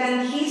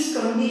understands his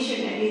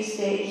conditional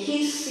state,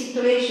 his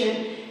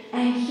situation,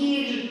 and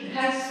he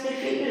has the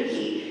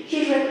feeling,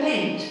 he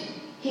repents,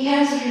 he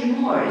has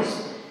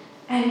remorse,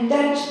 and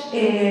that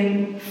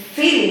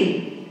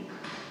feeling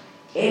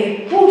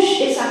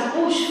is a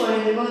push for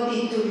a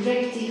devotee to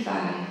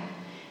rectify.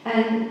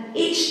 And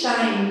each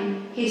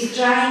time he's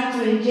trying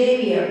to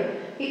endeavor,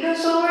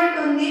 because our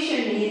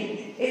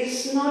conditioning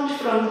is not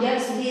from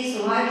just this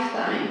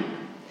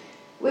lifetime.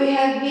 We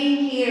have been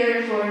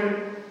here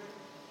for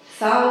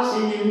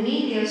thousands and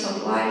millions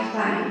of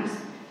lifetimes.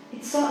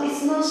 It's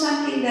not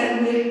something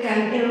that we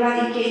can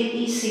eradicate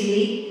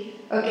easily.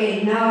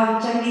 Okay, now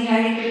I'm chanting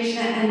Hare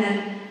Krishna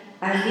and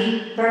I'll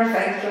be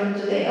perfect from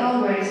today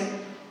onwards,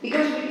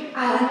 because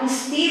I'm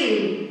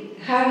still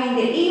having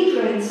the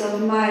influence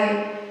of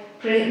my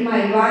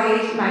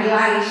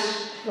life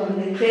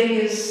from the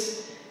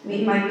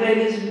my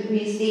previous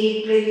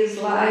misdeed,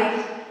 previous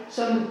life.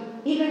 So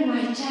even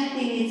my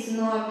chanting is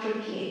not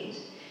appropriate.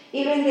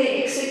 Even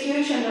the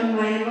execution of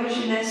my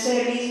emotional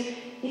service,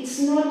 it's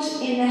not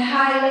in a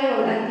high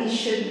level that it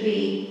should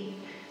be.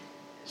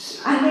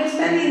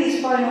 Understanding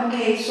this point,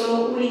 okay,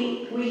 so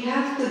we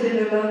have to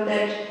develop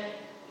that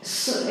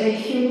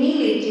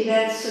humility,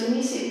 that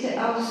submissive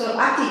also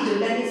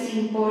attitude that is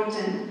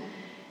important.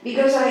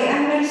 Because I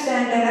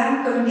understand that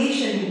I'm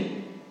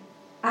conditioned.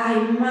 I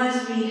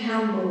must be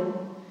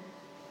humble.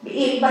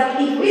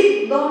 But if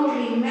we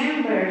don't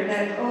remember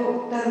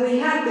that we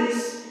have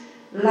this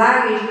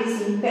luggage,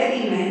 this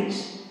impediment,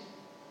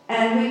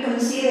 and we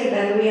consider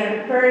that we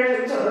are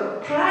perfect,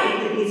 or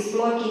pride is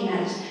blocking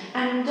us,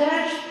 and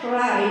that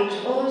pride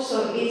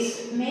also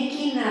is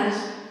making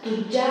us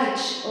to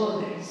judge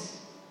others.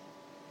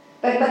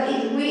 But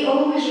if we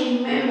always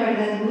remember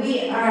that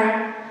we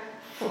are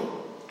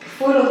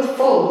full of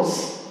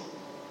faults,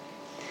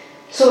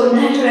 so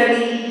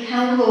naturally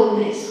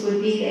humbleness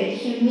would be there,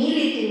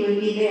 humility would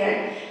be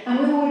there, and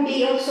we will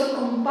be also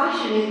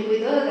compassionate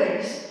with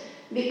others,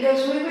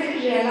 because we will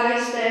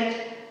realize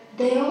that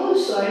they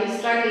also are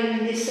struggling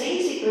in the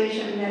same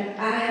situation that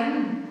I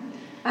am.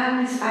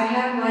 I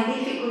have my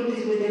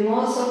difficulties with the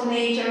laws of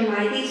nature,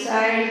 my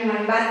desires,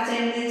 my bad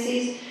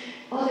tendencies.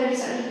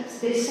 Others are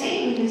the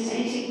same in the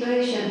same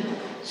situation.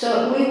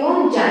 So we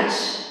won't judge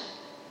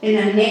in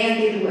a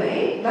negative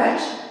way,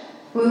 but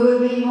we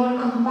will be more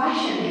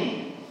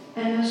compassionate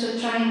and also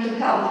trying to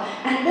help.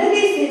 And that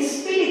is the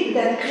spirit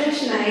that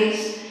Krishna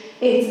is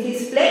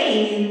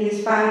displaying in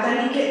this part.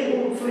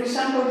 And for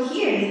example,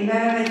 here in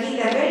Bhagavad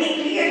Gita, very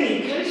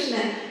clearly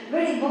Krishna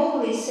very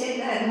boldly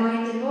said that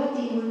my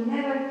devotee will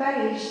never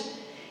perish.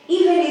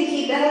 Even if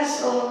he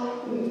does or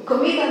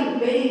commit a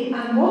very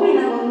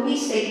abominable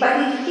mistake,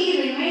 but if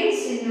he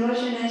remains in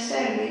devotional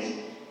service,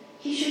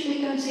 he should be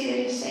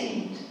considered a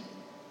saint.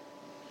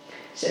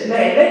 So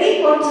very, very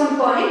important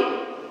point.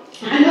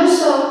 And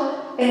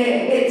also,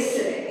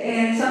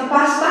 it's some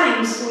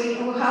pastimes with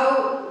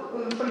how,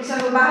 for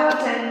example,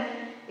 Bhagavatam,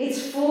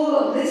 it's full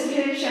of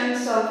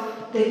descriptions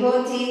of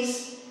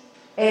devotees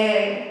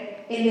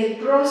in the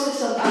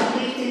process of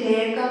uplifting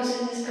their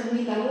consciousness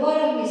commit a lot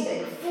of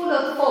mistakes, full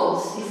of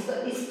faults.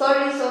 It's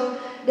stories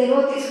of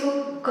devotees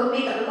who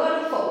commit a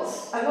lot of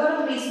faults, a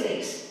lot of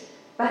mistakes.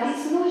 But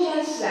it's not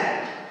just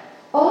that.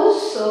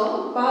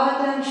 Also,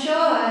 Bhagavatam shows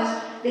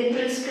us the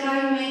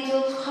prescribed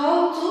methods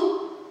how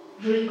to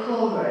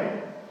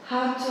recover,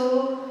 how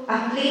to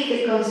uplift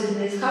the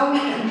consciousness, how we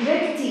can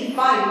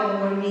rectify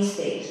our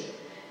mistakes.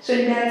 So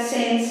in that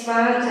sense,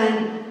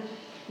 Bhagavatam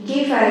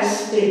gives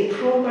us the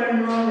proper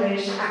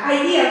knowledge,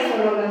 ideal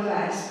for all of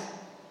us.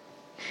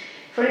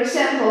 For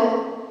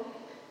example,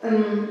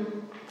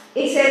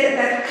 it said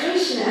that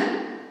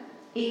Krishna,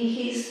 in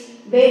his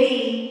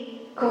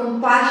very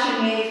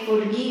compassionate,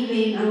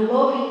 forgiving, and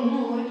loving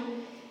mood,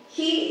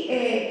 he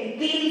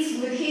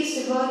deals with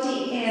his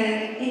devotee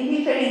in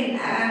different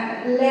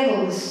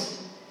levels.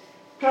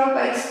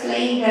 Prabhupada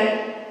explained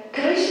that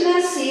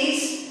Krishna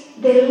sees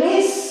the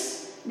very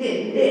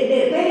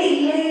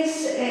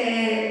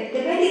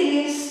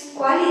less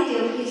quality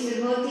of his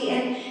devotee,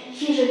 and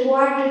he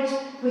rewarded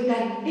with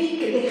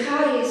the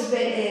highest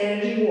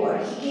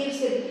reward. He gives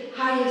the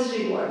highest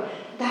reward.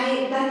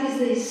 That is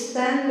the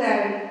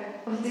standard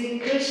of the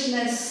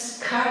Krishna's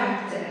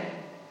character.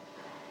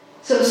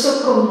 So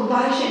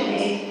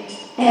compassionate.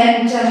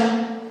 And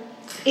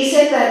he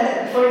said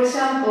that, for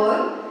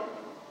example,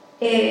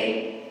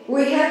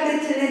 we have the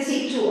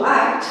tendency to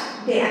act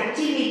the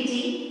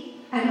activity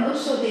and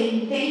also the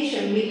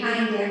intention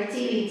behind the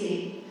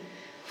activity.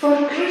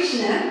 For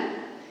Krishna,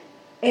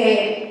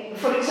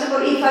 for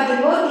example, if a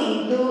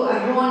devotee do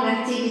a wrong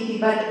activity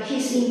but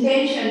his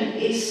intention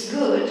is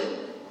good,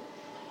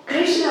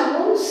 Krishna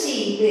won't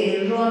see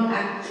the wrong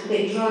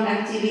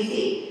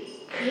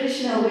activity.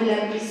 Krishna will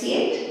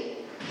appreciate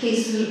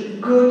his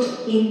good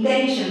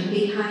intention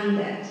behind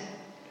that.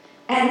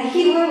 And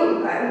he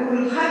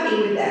will happy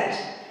with that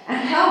and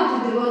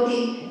help the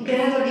devotee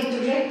gradually to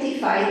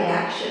rectify the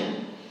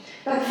action.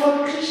 But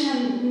for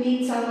Krishna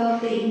means a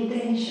lot the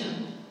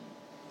intention.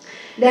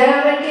 There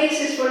are other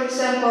cases, for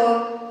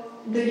example,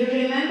 do you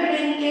remember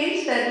any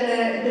case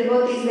that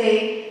devotees,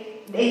 they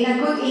in a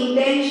good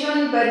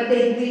intention but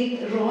they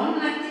did wrong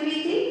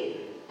activity?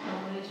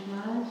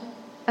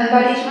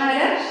 Ambarish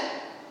Maharaj?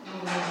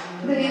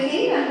 Do you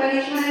think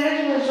Ambarish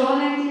Maharaj was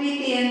wrong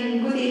activity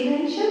and good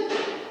intention?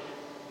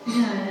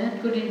 Yeah,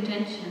 good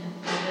intention.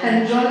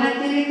 And wrong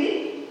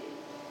activity?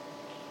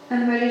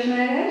 Ambarish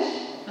Maharaj?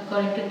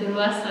 According to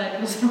Durvasa,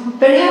 it was wrong.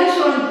 Perhaps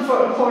from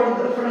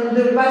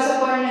Durvasa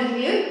point of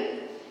view,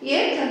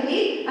 yes,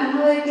 indeed.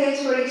 Another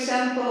case, for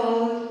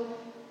example,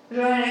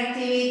 wrong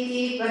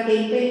activity, but the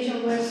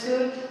intention was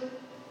good.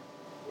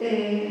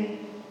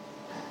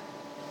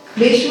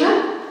 Bhishma?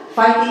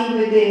 fighting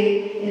in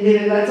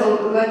the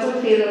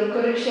battlefield of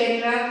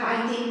Kurukshetra,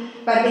 fighting,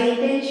 but the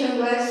intention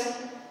was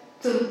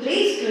to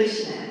please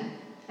Krishna.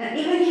 And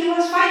even he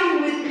was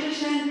fighting with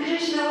Krishna, and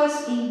Krishna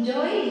was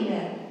enjoying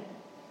that.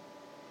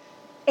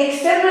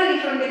 Externally,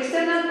 from the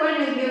external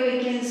point of view,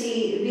 we can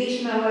see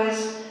Bhishma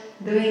was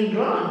doing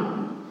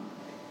wrong.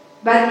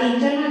 But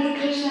internally,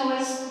 Krishna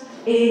was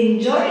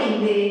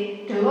enjoying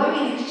the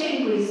loving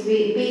exchange with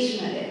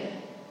Bhishma there.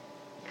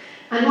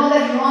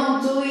 Another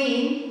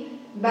wrongdoing,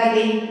 but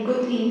in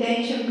good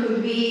intention,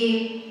 could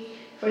be,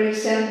 for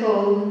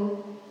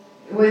example,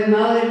 when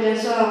Mother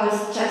Yashoda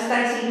was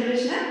chastising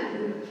Krishna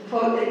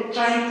for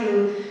trying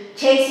to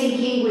chasing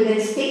him with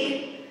a stick.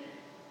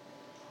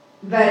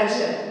 But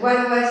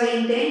what was the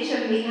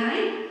intention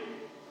behind?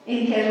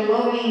 In her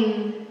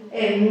loving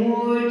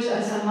mood,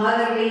 as a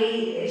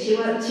motherly, she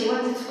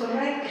wanted to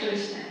correct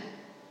Krishna.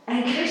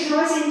 And Krishna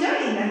was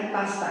enjoying that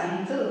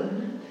pastime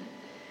too.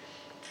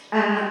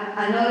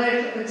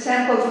 Another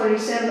example, for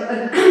example,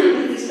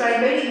 is described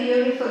very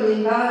beautifully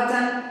in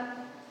Bhagavatam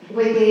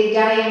with the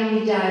Jaya and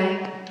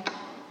Vijaya.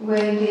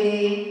 When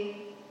the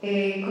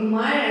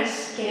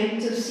Kumaras came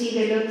to see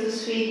the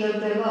lotus feet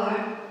of the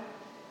Lord,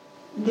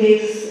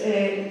 this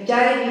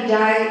Jaya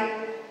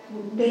Vijaya,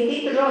 they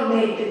did wrong,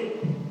 they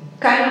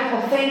kind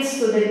of offense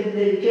to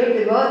the pure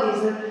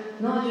devotees.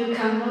 No, you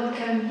cannot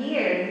come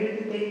here.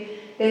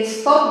 They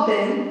stopped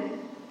them,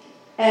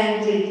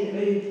 and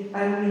we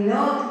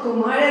know the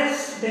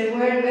Kumaras, they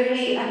were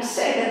very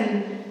upset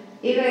and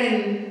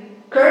even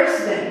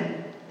cursed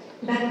them.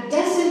 But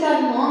just in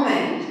that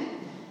moment,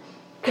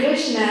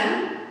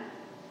 Krishna,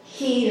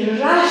 he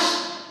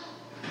rushed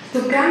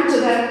to come to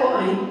that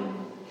point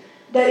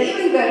that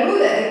even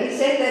Garuda, he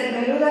said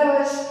that Garuda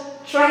was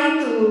trying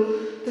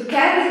to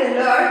carry the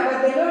Lord,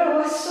 but the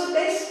Lord was so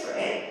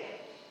desperate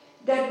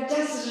that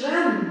just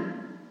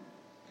ran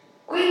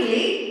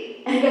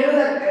quickly, and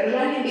Garuda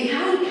running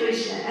behind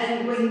Krishna.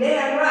 And when they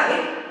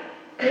arrived,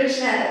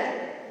 Krishna,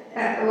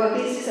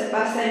 this is a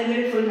pastime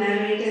beautiful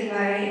narrated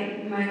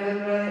by my god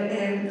brother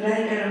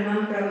Radhika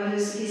Raman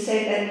Prabhu. He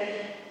said that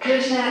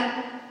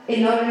Krishna,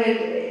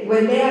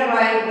 when they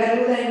arrived,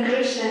 Garuda and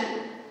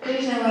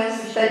Krishna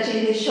was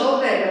touching the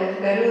shoulder of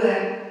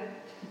Garuda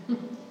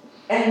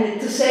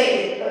and to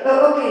say,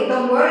 oh, okay,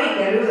 don't worry,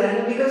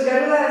 Garuda, because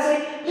Garuda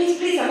said,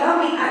 please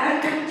allow me, I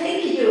can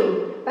take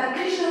you. But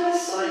Krishna was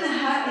so in a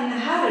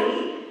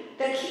hurry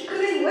that he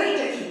couldn't wait,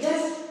 that he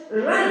just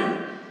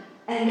ran.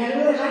 And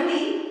Garuda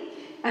running,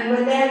 and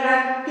when they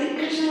arrived,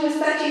 Krishna was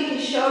touching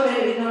his shoulder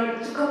in order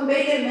to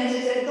convey the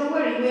message that, don't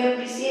worry, we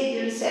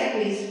appreciate your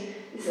service.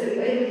 He said,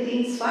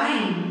 everything's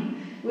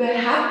fine. We are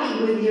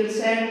happy with your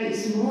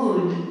service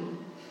mood.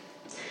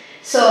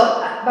 So,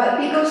 but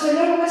because the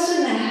Lord was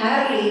in a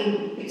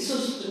hurry,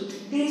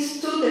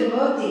 these two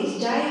devotees,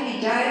 Jaya and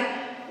Vijaya,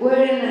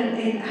 were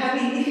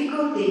having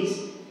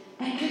difficulties.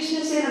 And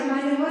Krishna said,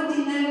 my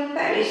devotees never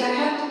perish. I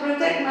have to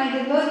protect my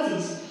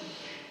devotees.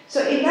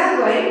 So in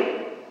that way,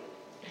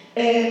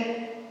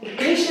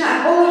 Krishna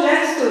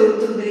apologized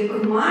to the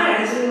Kumara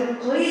and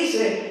said, please,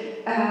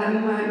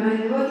 my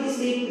devotees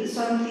did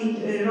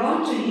something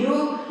wrong to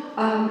you.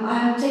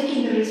 I'm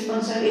taking the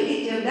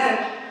responsibility of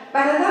that.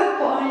 But at that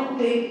point,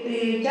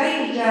 the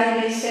Jaya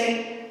Vijaya, they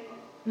said,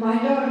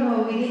 my Lord,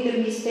 no, we did a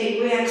mistake.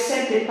 We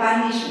accept the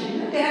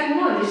punishment. They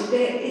acknowledge.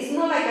 It's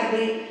not like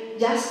they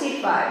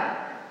justify.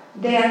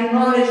 They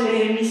acknowledge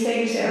their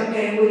mistake. Say,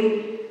 okay,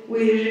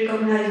 we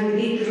recognize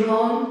we did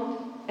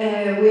wrong.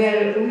 We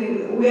are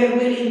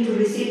willing to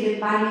receive the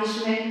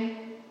punishment.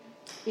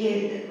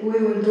 We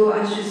will do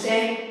as you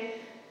say.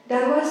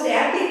 That was the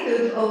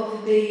attitude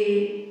of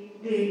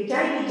the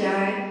Jaya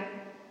Vijaya,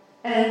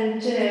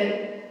 and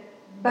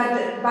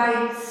but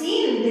by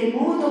seeing the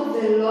mood of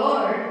the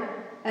Lord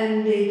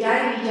and the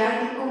Jaya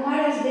Vijaya, the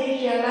Kumaras, they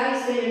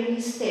realized their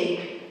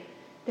mistake.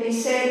 They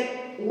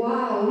said,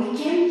 wow, we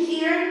came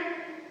here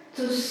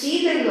to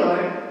see the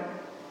Lord.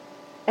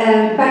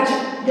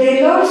 But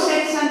the Lord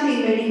said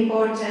something very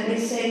important. They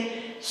said,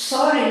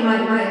 sorry,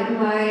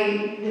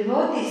 my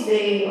devotees,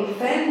 they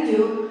offend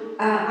you.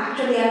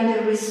 Actually, I'm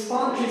the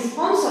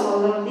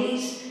responsible of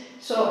this.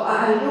 So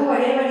I'll do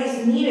whatever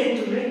is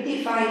needed to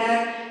rectify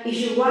that. If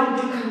you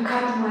want, you can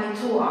cut my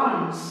 2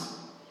 arms.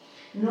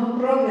 No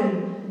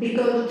problem,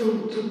 because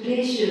to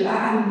please you,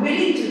 I'm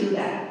willing to do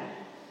that.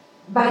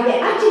 By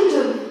the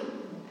attitude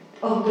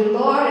of the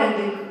Lord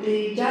and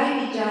the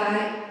Jaya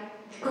Vijaya,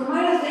 the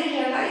Kumaras,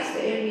 they realized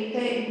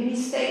their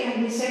mistake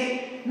and they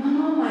say, no,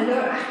 my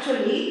Lord,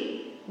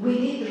 actually, we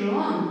did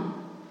wrong.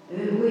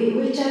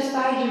 We just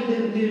died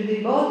your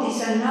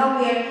devotees, and now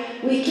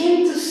we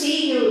came to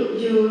see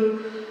your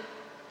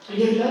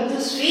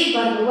lotus feet,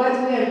 but what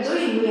we are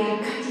doing, we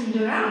are cutting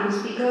your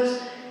arms, because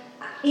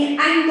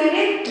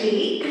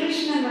indirectly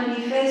Krishna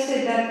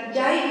manifested that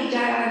Jaya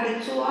Vijaya are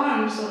the 2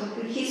 arms of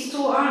his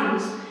 2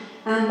 arms,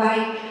 and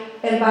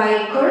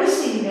by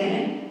cursing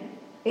them,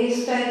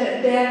 is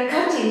that they are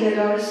cutting the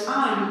Lord's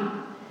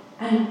arm.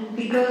 And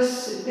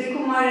because the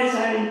Kumaras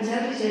are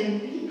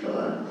intelligent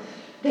people,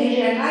 they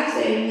realized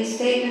their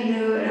mistake and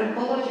they were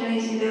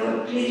apologizing. They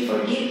were, please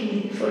forgive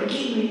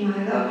me,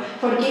 my Lord,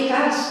 forgive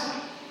us.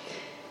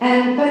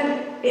 But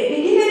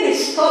it didn't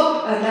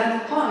stop at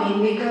that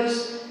point,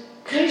 because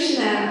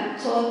Krishna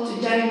told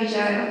to Jai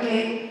Vijay,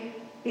 okay,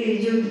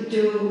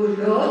 you will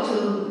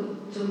go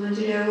to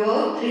material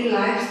world 3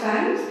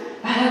 lifetimes,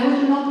 but I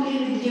will not be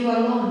with you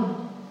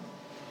alone.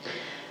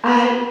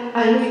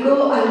 I'll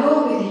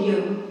go with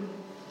you.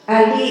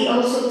 I'll be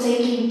also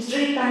taking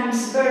 3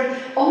 times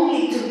birth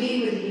only to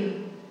be with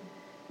you.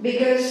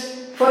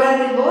 Because for a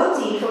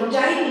devotee, for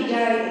Jai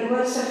Vijay, it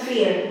was a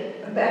fear,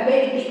 a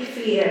very big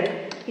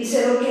fear. He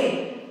said,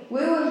 okay, we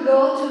will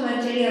go to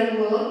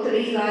material world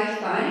 3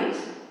 lifetimes,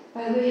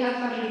 but we have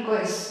a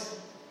request.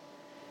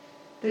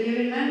 Do you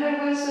remember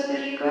what was the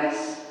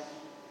request?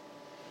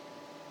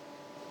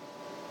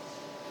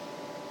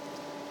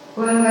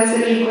 What was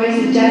the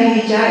request Jai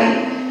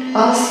Vijay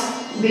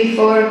asked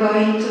before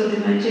going to the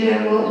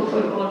material world?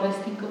 For always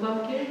think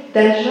about you.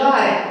 That's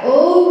right.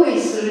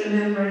 Always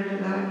remember the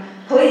Lord.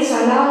 Please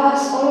allow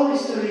us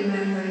always to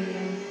remember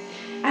Him.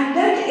 And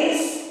that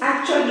is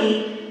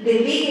actually the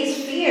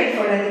biggest fear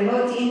for a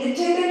devotee. In the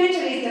Chaitanya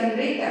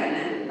Charitamrita, and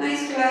a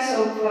nice class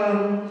of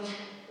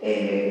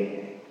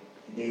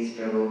this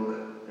Prabhu,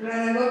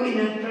 Radha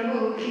Gopinath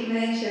Prabhu, he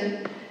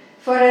mentioned,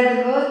 for a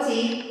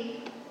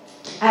devotee,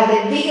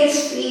 the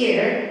biggest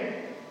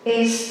fear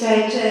is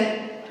that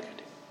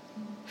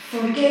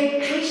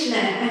forget Krishna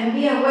and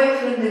be away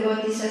from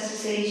devotees'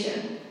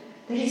 association.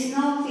 There is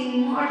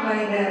nothing more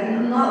like that,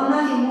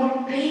 nothing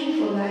more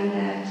painful like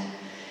that.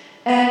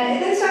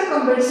 And there's a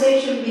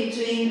conversation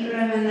between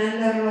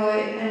Ramananda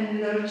Roy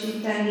and Lord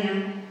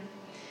Chaitanya.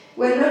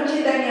 When Lord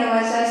Chaitanya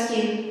was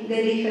asking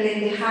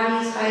the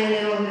highest high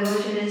level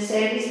devotion and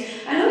service,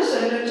 and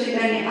also Lord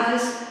Chaitanya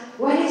asked,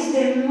 what is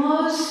the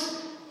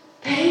most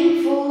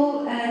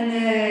painful and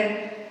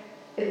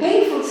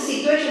painful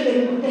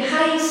situation, the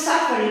highest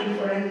suffering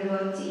for a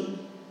devotee?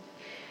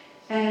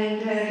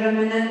 And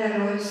Ramananda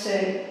Roy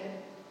said,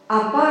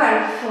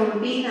 apart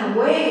from being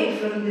away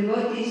from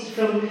devotees,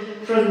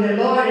 from the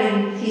Lord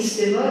and His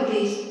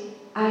devotees,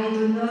 I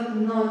do not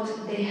know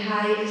the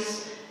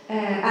highest,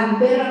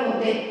 unbearable,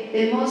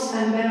 the most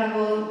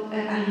unbearable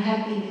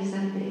unhappiness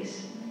than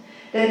this.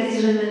 That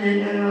is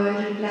Ramananda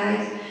Roy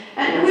replies.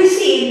 And we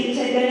see in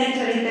the Chaitanya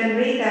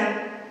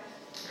Charitamrita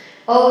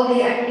all the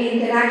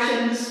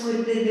interactions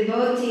with the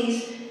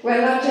devotees.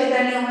 When Lord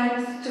Chaitanya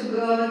went to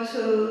go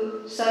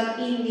to South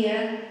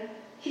India,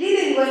 he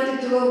didn't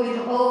want to go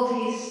with all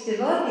his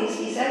devotees,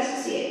 his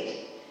associates.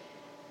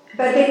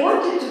 But they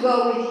wanted to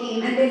go with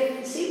him, and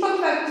the simple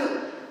fact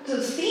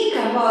to think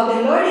about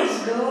the Lord is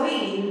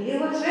going,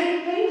 it was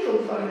very painful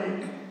for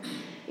them.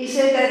 He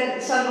said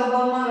that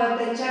Sarvabhauma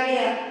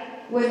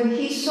Bhattacharya, when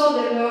he saw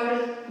the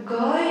Lord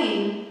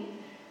going,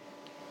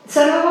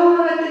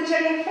 Sarvabhauma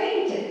Bhattacharya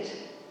fainted.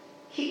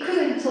 He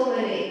couldn't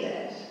tolerate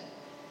that.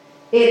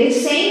 The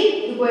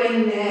same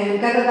when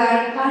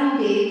Gadadhar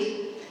Pandit,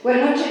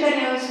 when Lord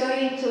Chaitanya was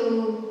going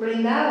to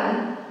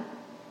Vrindavan,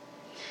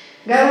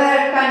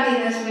 Gadadhar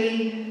Pandit, as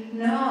we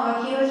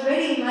know, he was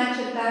very much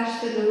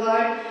attached to the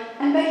Lord,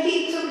 but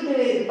he took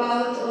the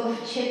bout of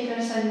Kshetra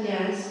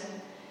Sannyas.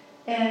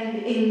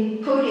 And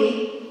in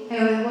Puri, he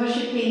was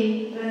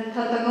worshipping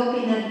Tata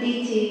Gopinath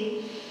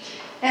Deity.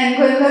 And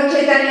when Lord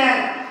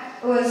Chaitanya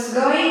was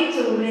going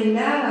to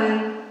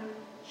Vrindavan,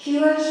 he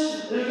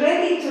was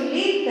ready to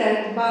leave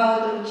that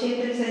bout of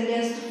Kshetra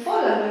Sannyas to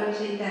follow Lord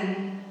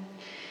Chaitanya.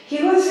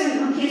 He was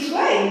on his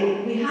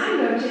way behind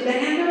Lord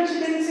Chaitanya, and Lord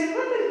Chaitanya said,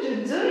 what are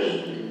you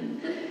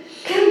doing?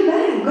 Come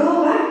back,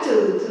 go back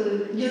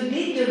to you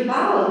did your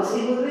vows.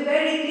 It will be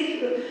very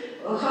difficult.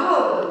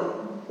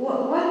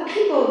 What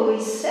people will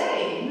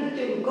say,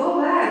 to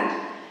go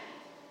back.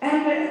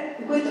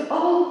 And with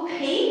all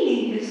pain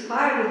in his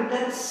heart, with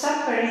that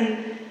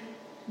suffering,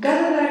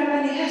 Gadadhar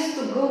Pandit has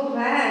to go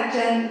back.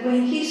 And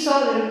when he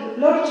saw the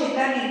Lord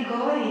Chaitanya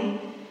going,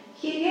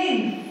 he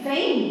again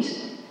fainted.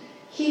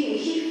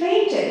 He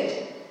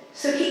fainted,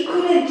 so he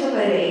couldn't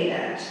tolerate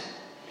that.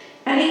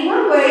 And in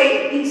one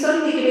way, in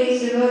some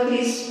degrees,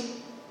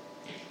 devotees,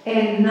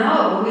 and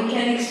now we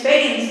can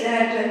experience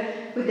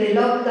that with the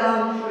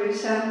lockdown, for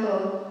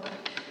example.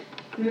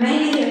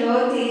 Many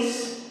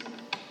devotees,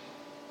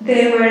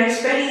 they were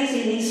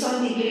experiencing in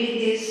some degree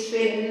this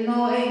feeling,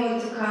 not able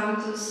to come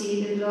to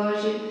see the Lord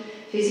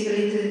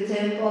physically to the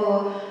temple,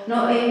 or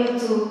not able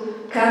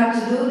to come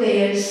to do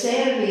their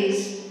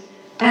service.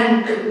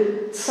 And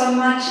with so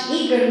much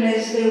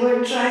eagerness,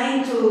 devotees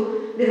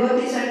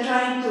are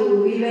trying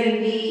to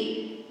even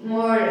be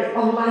more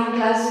online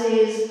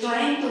classes,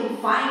 trying to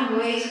find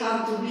ways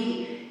how to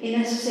be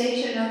in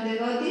association of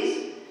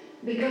devotees,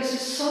 because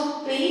it's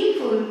so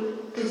painful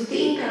to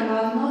think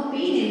about not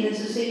being in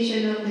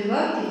association of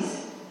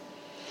devotees.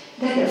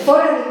 That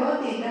for a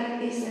devotee,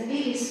 that is the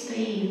biggest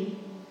pain.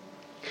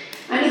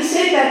 And it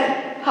said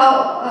that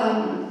how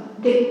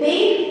the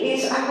pain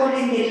is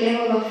according to the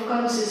level of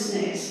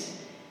consciousness.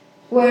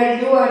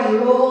 Where you are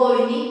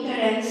low in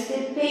ignorance,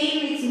 the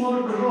pain is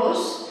more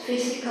gross,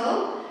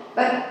 physical,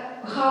 but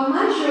how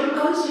much your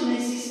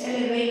consciousness is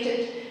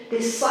elevated,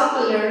 the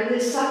subtler the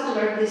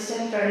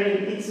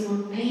suffering, it's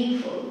more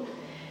painful.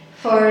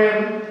 For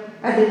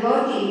a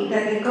devotee,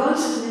 that the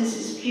consciousness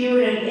is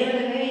pure and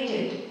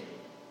elevated,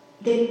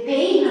 the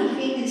pain of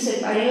being in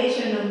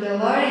separation of the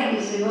Lord and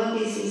His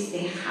devotees is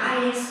the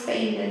highest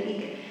pain that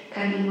we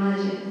can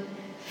imagine.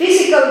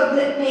 Physical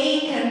pain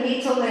can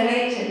be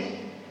tolerated,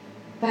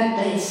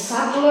 but the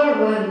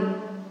subtler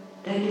one,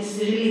 that is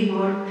really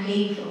more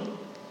painful.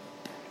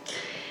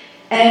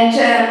 And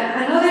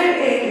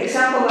another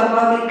example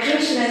about the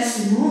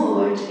Krishna's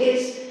mood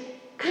is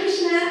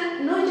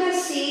Krishna not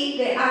just see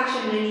the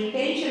action and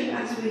intention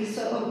as we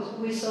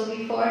saw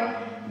before,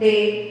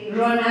 the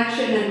wrong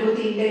action and good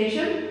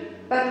intention,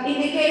 but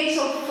in the case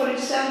of, for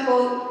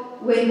example,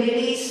 when there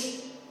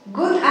is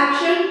good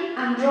action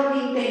and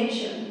wrong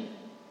intention,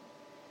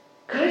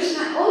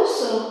 Krishna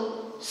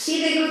also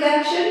see the good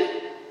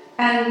action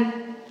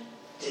and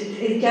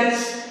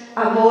just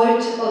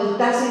avoid or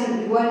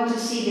doesn't want to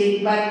see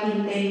the bad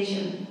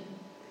intention.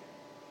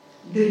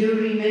 Do you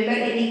remember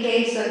any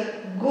case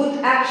of good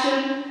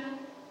action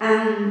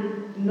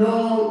and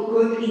no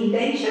good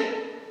intention?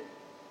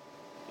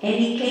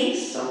 Any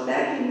case of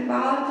that in the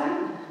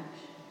Bhagavatam?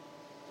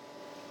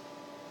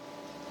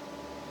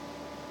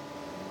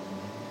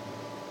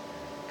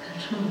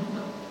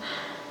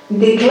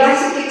 The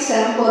classic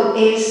example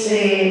is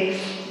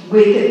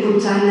with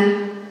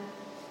Putana.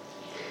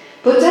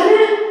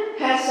 Putana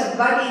has a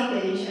bad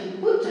intention.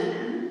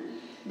 Putana,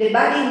 the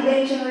bad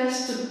intention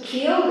was to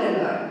kill the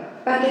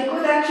Lord, but the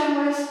good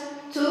action was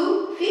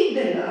to feed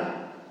the Lord.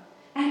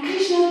 And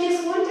Krishna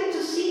just wanted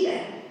to see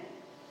that.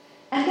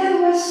 And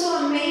that was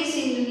so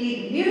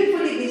amazingly,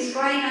 beautifully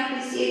described and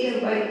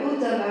appreciated by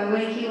Uddhava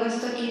when he was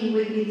talking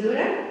with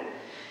Vidura.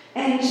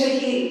 And so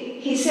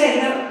he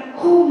said,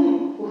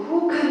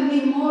 who can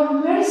be more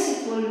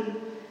merciful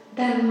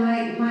than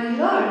my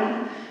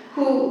Lord,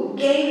 who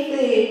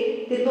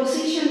gave the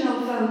position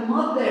of a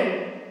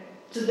mother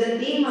to the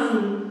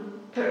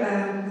demon,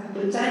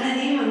 Putana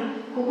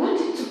demon, who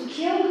wanted to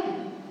kill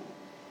him.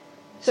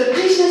 So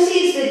Krishna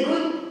sees the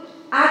good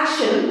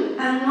action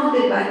and not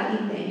the bad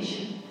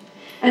intention.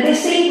 And the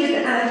same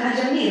with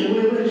Ajamil,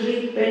 we will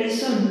read very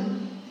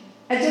soon.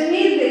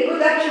 Ajamil, the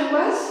good action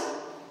was?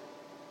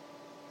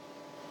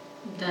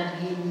 That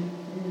he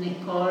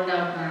called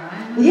out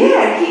Narayan?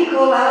 Yeah, he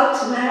called out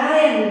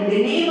Narayan, the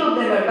name of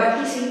the Lord, but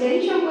his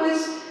intention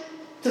was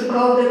to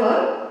call the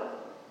Lord?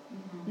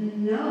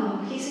 No,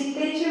 his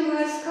intention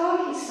was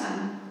call his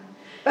son.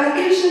 But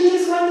Krishna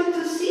just wanted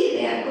to see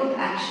their good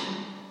action.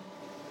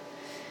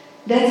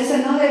 That is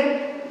another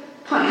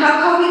point,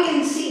 how we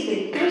can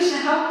see that Krishna,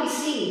 how he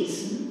sees.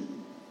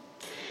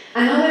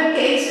 Another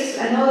case is,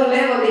 another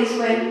level is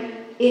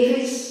when if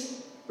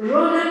it's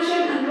wrong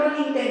action and wrong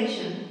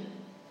intention.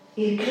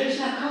 If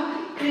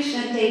how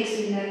Krishna takes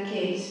in that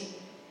case.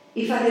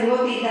 If a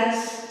devotee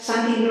does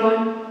something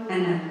wrong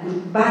and a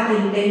bad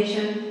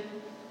intention,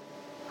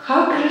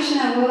 how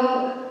Krishna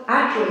will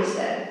address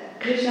that?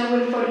 Krishna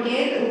will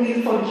forgive?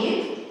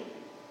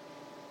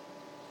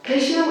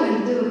 Krishna will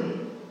do it.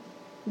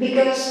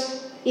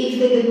 Because if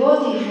the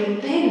devotee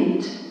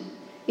repent,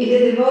 if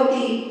the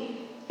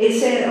devotee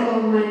said,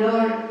 oh my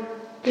Lord,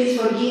 please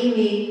forgive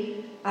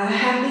me, I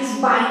have this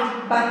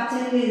bad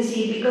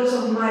tendency because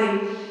of my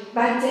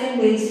bad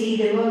tendency,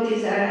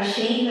 devotees are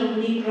ashamed of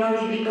me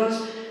probably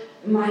because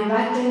my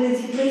bad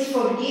tendency, please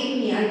forgive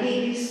me, I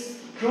did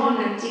this wrong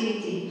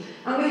activity.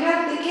 And we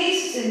have the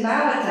cases in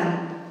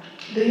Bhagavatam.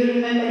 Do you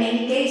remember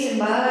any case in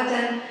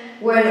Bhagavatam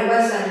where there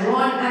was a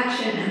wrong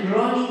action and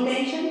wrong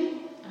intention?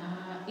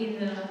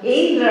 Indra.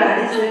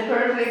 Indra is the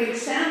perfect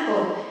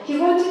example. He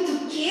wanted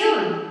to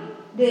kill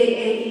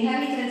the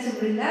inhabitants of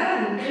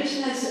Vrindavan,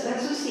 Krishna's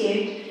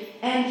associate,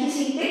 and his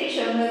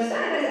intention was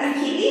that,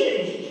 and he did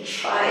it, he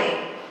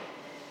tried.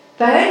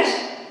 But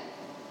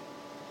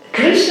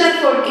Krishna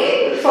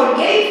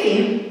forgave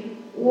him.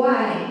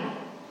 Why?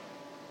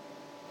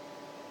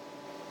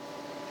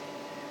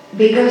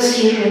 Because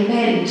he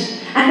repented.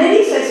 And there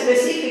is a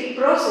specific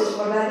process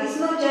for that. It's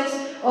not just,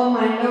 oh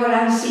my Lord,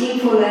 I'm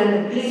sinful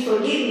and please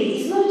forgive me.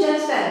 It's not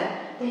just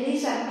that. There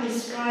is a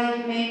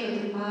prescribed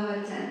method in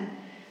Bhagavatam.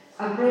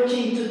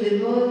 Approaching to the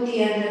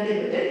devotee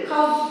and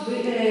how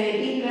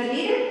Indra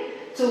did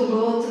it, to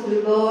go to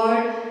the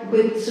Lord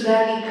with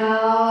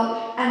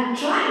Suravikal and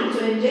trying to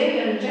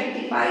endeavor and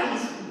rectify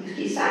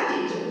his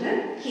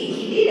attitude. He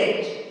did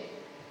it.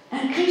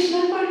 And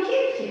Krishna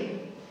forgave him.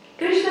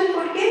 Krishna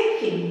forgave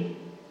him.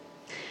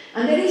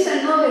 And there is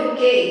another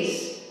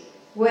case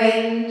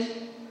when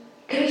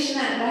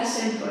Krishna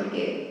doesn't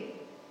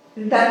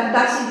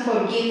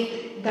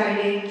forgive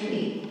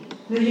directly.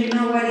 Do you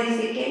know what is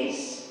the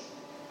case?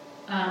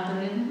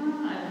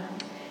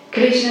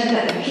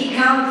 Krishna, he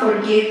can't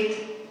forgive,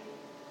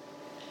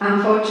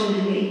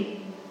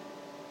 unfortunately.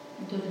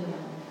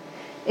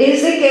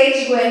 It's the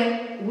case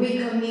when we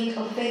commit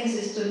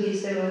offenses to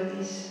his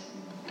devotees.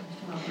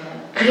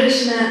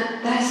 Krishna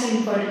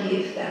doesn't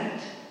forgive that.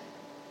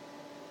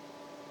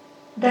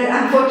 that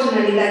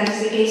unfortunately that is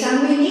the case,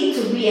 and we need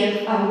to be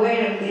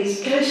aware of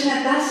this.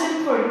 Krishna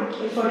doesn't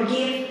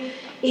forgive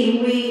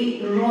if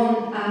we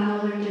wrong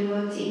another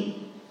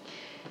devotee,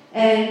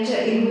 and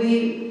if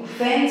we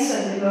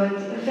offenses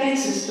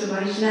to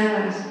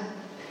Vaishnavas.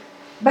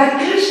 But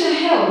Krishna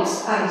helps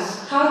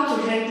us how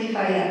to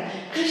rectify that.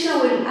 Krishna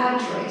will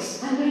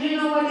address, and do you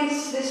know what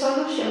is the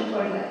solution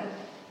for that?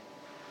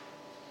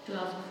 To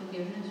ask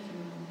forgiveness from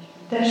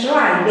Krishna. That's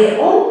right. The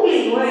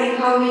only way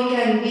how we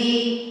can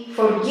be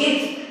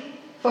forgiven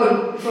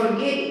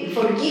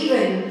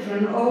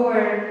from our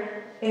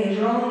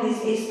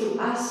wrongness is to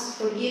ask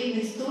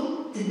forgiveness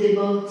to the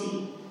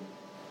devotee.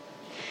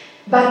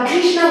 But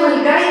Krishna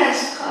will guide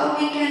us how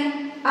we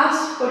can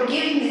ask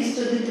forgiveness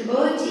to the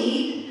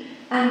devotee,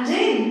 and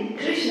then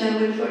Krishna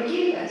will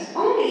forgive us.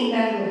 Only in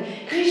that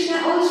way.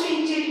 Krishna also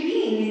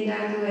intervened in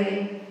that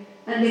way.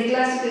 And the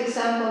classic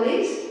example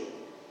is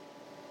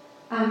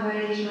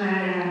Ambarish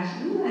Maharaj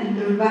and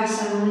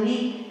Durvasa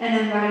Muni and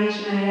Ambarish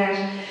Maharaj.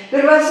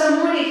 Durvasa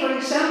Muni, for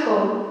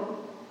example,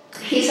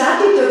 his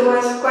attitude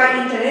was quite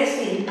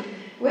interesting.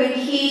 When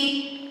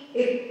he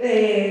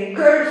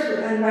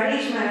cursed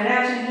Ambarish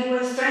Maharaj and he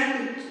was trying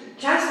to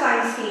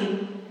chastise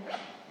him,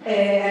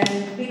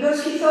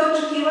 because he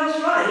thought he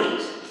was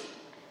right,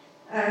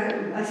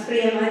 as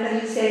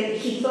Priyamananda said,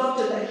 he thought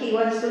that he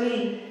was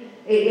doing,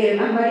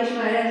 Ambarish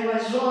Maharaj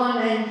was wrong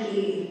and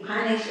he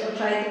punished or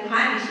tried to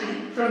punish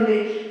him.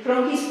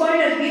 From his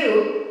point of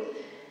view,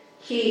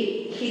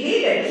 he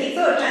did it. He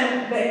thought,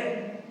 but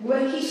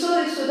when he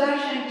saw the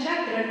Sudarshan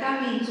Chakra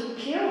coming to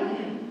kill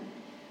him,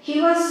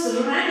 he was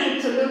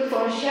running to look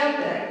for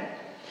shelter.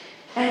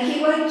 And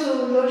he went to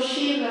Lord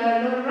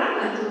Shiva, Lord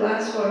Rama to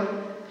ask for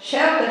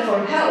shelter,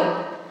 for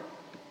help.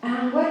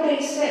 And what they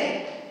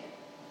said,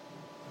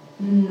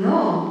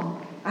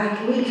 no,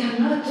 we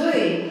cannot do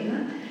it.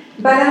 No?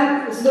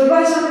 But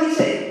Durvasa Muni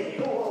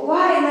said,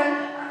 why?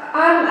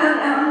 I'm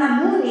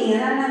a Muni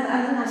and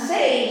I'm a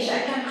sage. I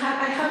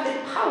have the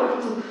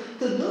power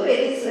to do it.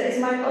 It's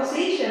my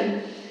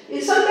position.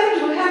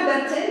 Sometimes we have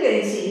that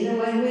tendency,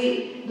 when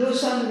we do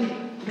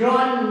some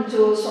wrong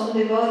to some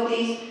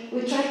devotees,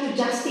 we try to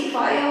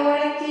justify our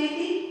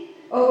activity,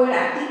 our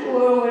attitude,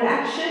 or our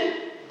action,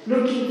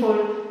 looking for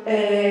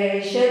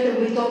shelter.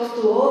 We talk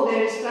to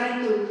others,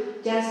 trying to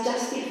just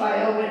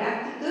justify our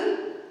attitude,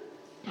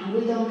 and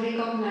we don't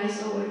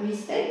recognize our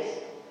mistakes.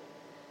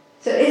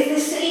 So it's the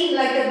same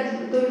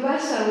like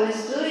Durvasa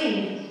was doing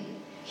it.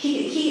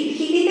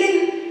 He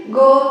didn't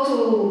go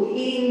to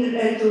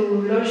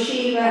Lord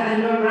Shiva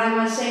and Lord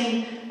Rama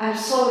saying, I'm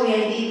sorry,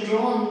 I did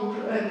wrong,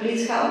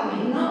 please help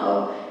me.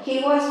 No,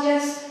 he was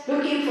just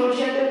looking for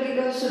shelter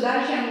because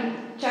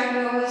Sudarshan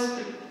Chakra was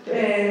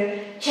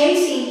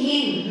chasing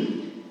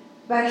him.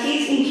 But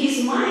in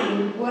his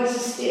mind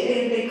was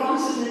the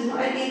consciousness, no,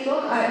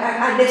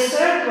 I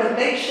deserve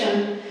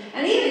protection.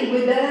 And even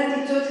with that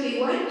attitude,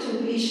 he went to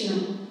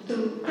Vishnu,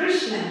 to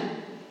Krishna.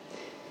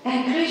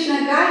 And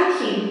Krishna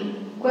guided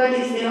him what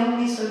is the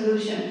only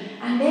solution.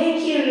 And then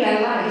he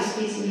realized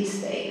his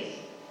mistake.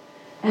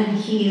 And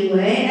he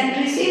went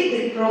and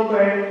received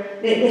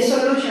the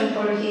solution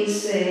for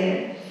his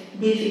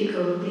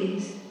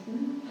difficulties.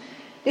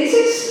 This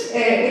is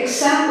an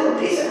example,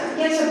 this is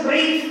just a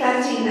brief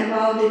touching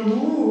about the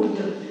mood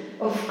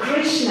of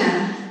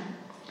Krishna,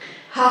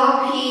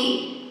 how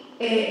he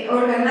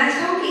organizes,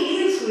 how he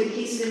deals with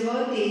his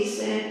devotees,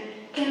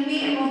 can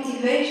be a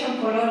motivation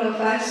for all of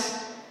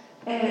us.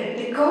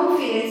 The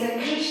confidence that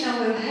Krishna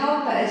will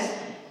help us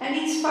and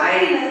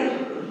inspiring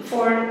us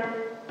for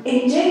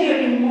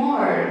endeavoring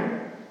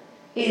more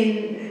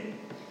in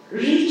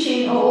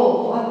reaching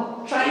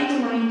or trying to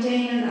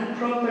maintain a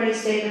proper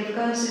state of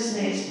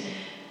consciousness.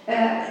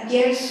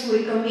 Yes,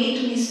 we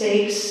commit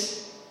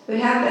mistakes, we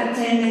have that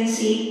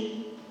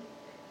tendency,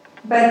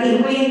 but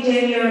if we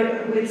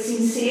endeavor with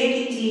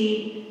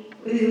sincerity,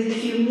 with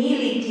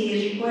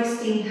humility,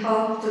 requesting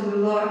help to the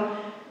Lord,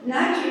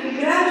 naturally,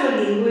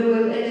 gradually, we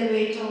will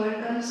elevate our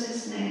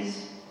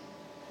consciousness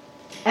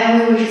and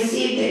we will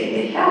receive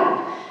the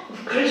help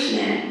of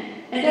Krishna,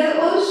 and that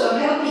will also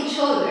help each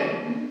other.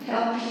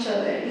 Help each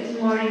other is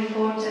more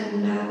important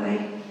in that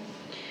way.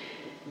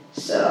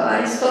 So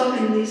I stop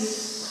in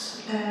these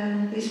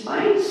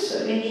points.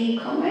 So any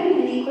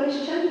comment, any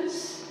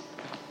questions?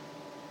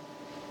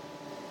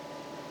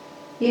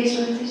 Yes,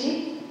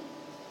 Mataji?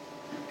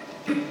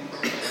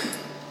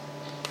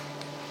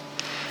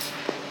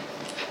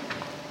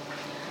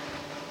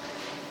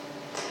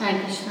 Hi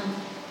Krishna.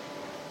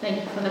 Thank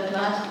you for the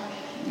class.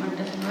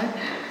 Wonderful work.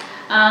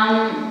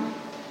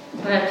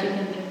 Perhaps you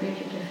can repeat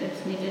it if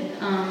it's needed.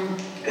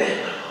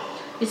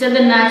 You said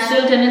the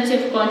natural tendency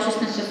of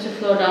consciousness is to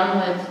flow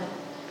downwards.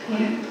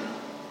 Yeah.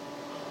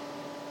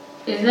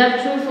 Is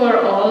that true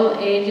for all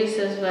ages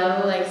as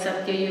well, like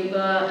Satya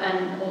Yuga,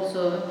 and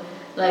also,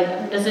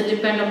 like, does it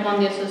depend upon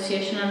the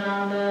association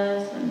around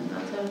us and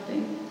that sort of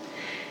thing?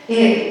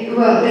 Yeah,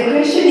 well, the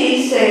question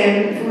is,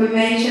 we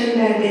mentioned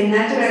that the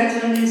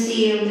natural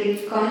tendency of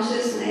the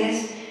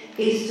consciousness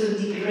is to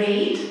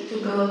degrade,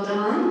 to go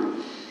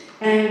down,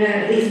 and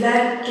is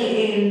that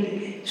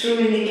true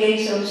in the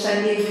case of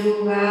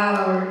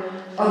Satyayuga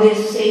or the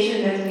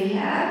association that we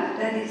have?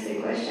 That is the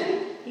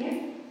question. Yeah.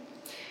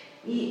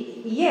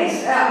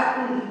 Yes.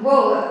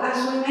 Well, as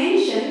we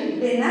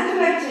mentioned, the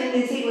natural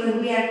tendency when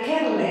we are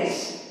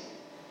careless,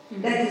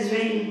 that is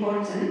very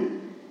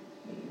important.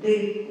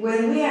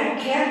 When we are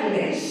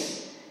careless,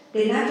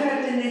 the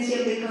natural tendency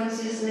of the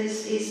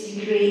consciousness is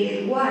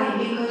degraded. Why?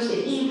 Because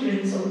the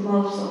influence of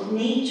modes of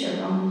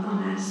nature on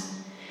us.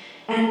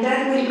 And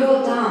that will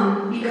go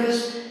down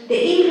because the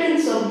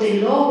influence of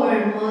the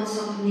lower modes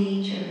of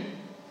nature.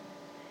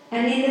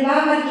 And in the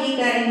Bhagavad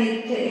Gita, in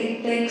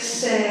the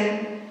text,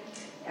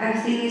 I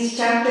think it's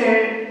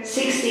chapter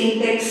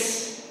 16,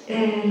 text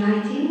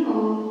 19,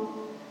 or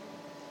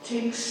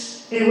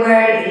text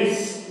where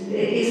is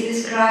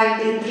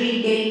described the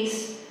three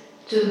gates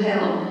to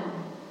hell.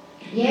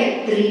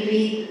 Yeah,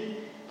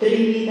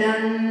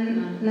 Trividan,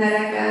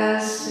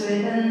 Narakas,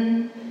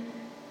 Vedan,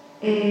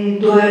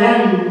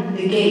 Dwaran,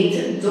 the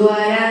gate,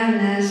 Dwaran,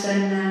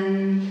 Nasanan,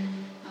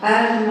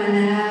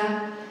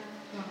 Atmana,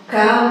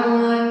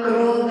 Kama,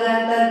 Krodha,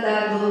 Tata,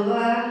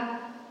 Bhava,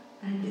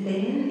 and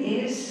then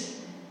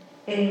is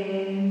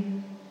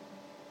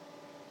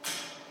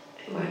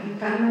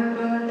Kama,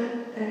 Krodha,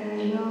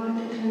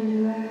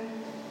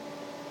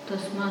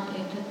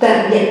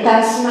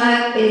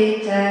 Tasmat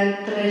et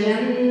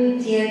trajan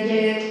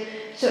tiajet.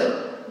 So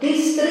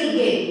these three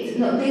gates,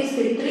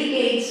 the three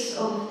gates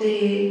of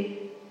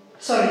the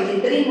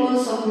three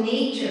modes of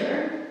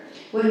nature,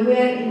 when we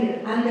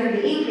are under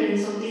the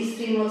influence of these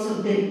three modes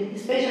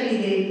especially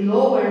the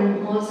lower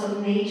modes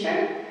of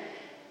nature,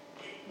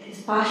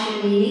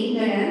 partially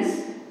ignorance,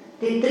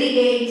 the three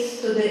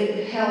gates to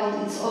the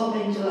health is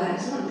open to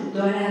us. The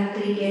Dwara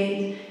three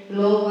gates,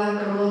 Lova,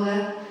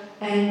 Krodha,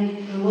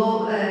 and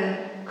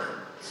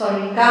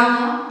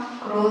Kama,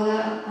 Krodha,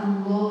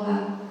 and Lova.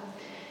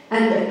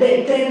 And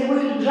they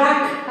will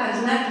drag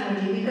us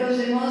naturally because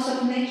the modes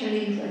of nature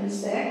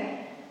influence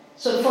there.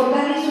 So for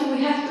that reason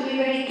we have to be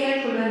very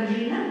careful and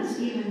renounce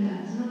even that.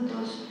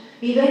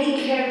 Be very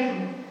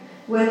careful.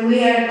 When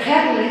we are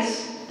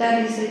careless,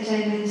 that is the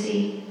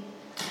tendency.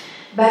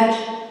 But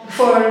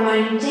for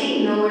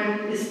maintaining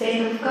our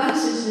state of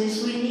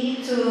consciousness, we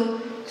need to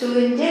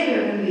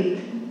endeavor a bit,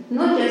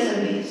 not just a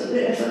bit. So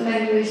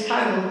sometimes we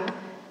struggle,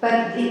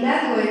 but in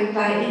that way,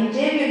 by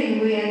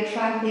endeavoring, we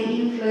attract the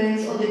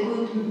influence of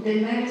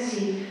the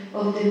mercy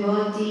of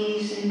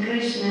devotees and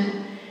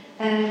Krishna.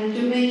 And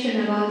you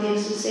mentioned about the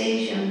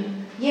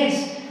association.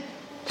 Yes,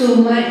 we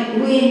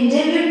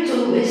endeavor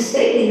to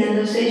stay in an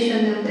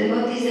association of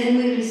devotees, then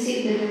we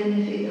receive the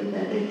benefit of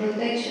that, the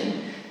protection,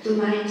 to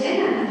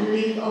maintain and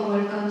live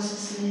our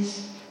consciousness.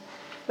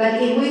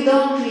 But if we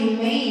don't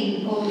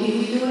remain, or if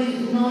we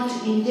do not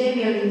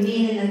endeavor in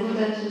being in a good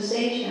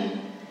association,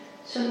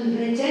 so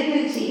the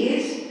tendency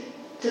is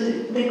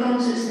the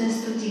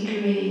consciousness to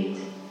degrade.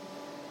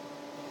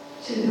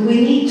 So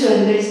we need to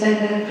understand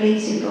that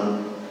principle.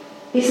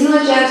 It's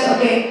not just,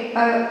 okay,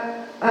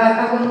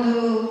 I won't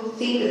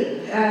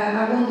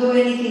do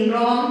anything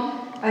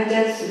wrong, I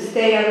just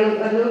stay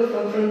aloof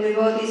from the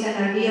devotees and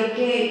I'll be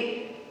okay.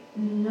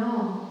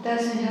 No, it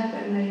doesn't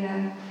happen like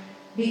that.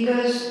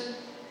 Because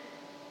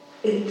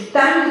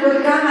times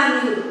will come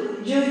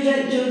and you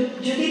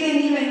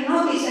didn't even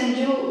notice and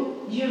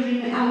you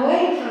remain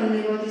away from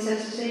the devotees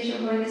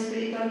association for the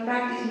spiritual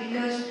practice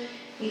because,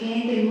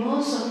 again, the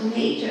modes of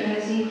nature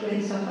has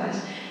influence of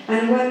us.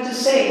 And what to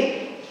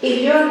say?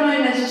 If you are not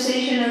in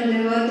association of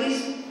devotees,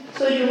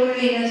 so you will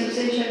be in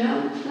association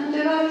of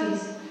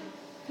non-devotees.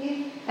 Okay?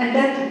 And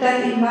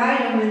that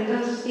environment,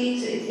 those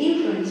things, it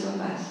influence on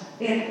us.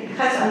 It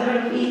has a lot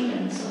of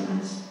influence on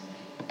us.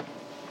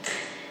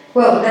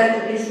 Well,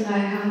 that is my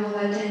humble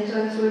attempt to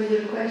answer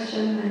your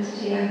question,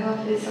 Mataji. I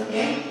hope it's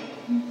okay.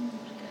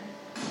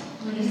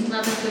 Is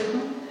another quick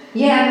one?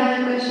 Yeah,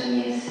 another question,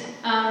 yes.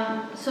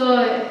 So,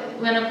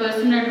 when a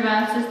person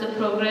advances the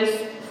progress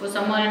for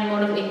someone in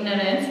mode of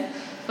ignorance,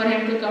 for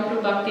him to come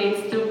to bhakti,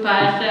 it's through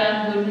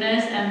passion,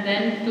 goodness, and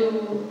then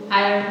to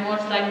higher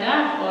modes like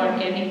that, or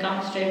can he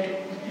come straight to?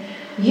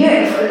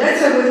 Yeah,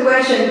 that's a good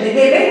question. The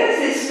Vedas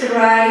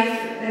describe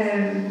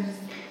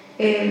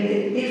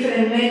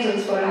different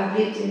methods for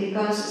uplifting the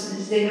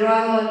consciousness. The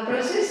gradual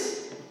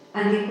process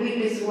and the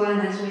quickest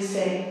one, as we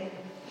said.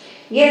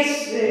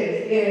 Yes,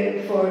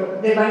 for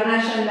the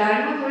Varnashram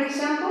Dharma, for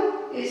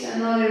example, is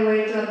another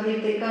way to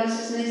uplift the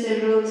consciousness.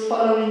 The rules,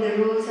 following the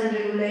rules and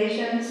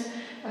regulations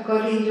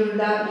according to your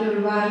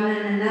Varna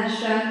and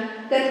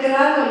Ashram, that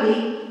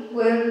gradually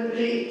will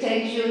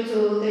take you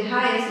to the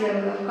highest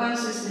level of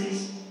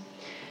consciousness.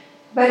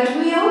 But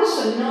we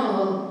also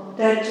know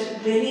that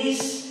there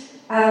is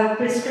a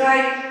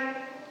prescribed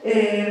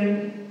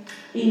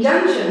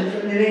injunction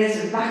from the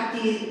Vedas of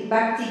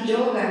Bhakti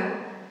Yoga,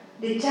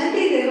 the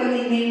chanting the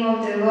holy name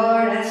of the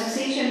Lord,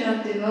 association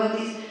of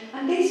devotees,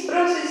 and this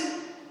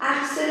process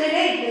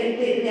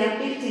accelerates the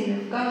uplifting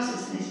of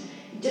consciousness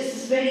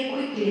just very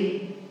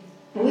quickly.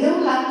 We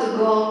don't have to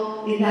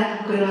go in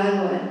that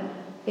gradual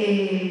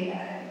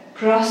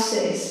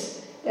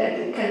process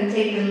that can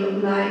take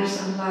lives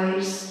and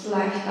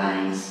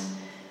lifetimes.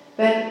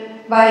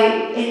 But by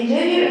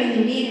endeavoring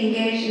in being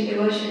engaged in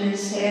devotional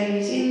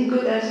service, in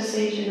good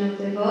association of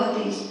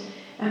devotees,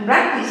 and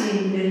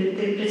practicing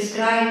the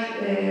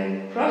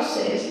prescribed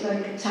process,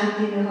 like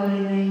chanting the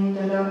holy name of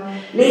the Lord,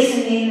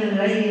 listening and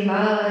reading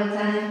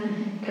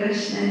Bhagavatam,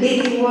 Krishna,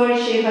 deity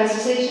worship,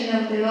 association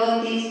of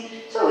devotees.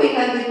 So we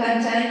have the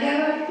Panchanga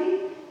Bhakti,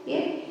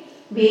 yeah,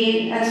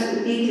 being as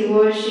deity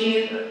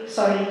worship,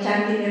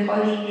 chanting the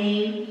holy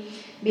name,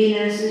 being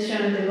an association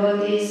of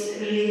devotees,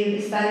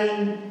 reading,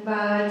 studying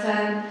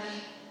Bhagavatam,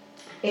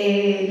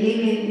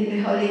 living in the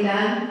holy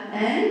land,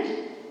 and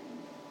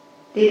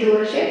deity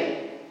worship.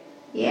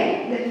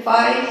 Yeah, the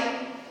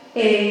 5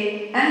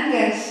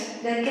 angas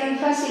that can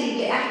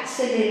facilitate,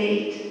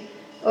 accelerate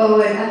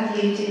our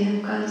uplifting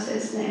of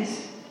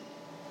consciousness.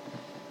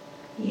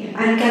 Yeah,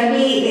 and can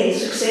be a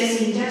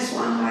success in just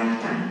one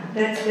lifetime.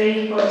 That's very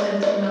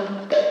important to know.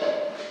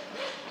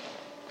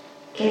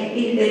 Okay,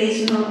 if there is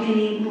no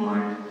any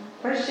more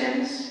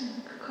questions,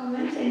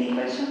 comments, any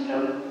questions,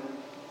 Prabhu?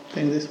 I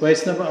think this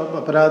Vaisnava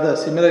Aparadha,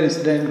 similar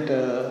incident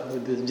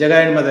with this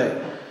Jagai and Madai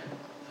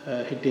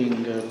hitting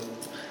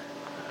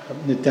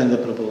Nityananda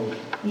Prabhu.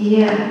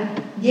 Yeah,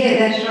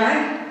 that's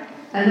right.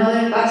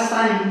 Another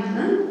pastime,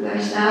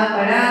 Vaishnava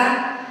Parad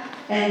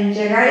and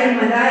Jagai and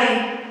Madai,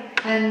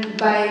 and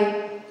by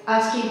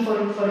asking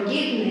for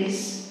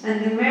forgiveness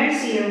and the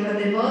mercy of a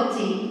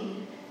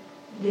devotee,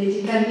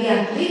 they can be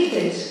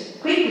uplifted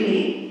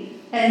quickly.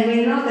 And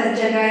we know that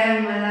Jagai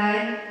and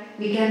Madai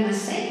become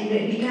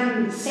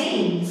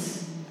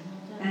saints.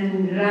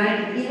 And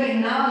right,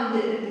 even now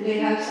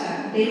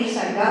there is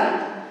a God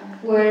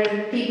where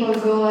people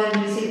go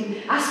and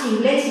receive,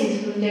 asking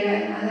blessings from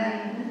Jagai and Madai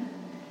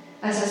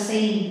as a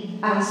saint,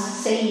 as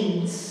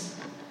saints.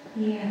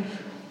 Yeah.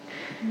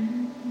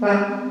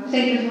 Well,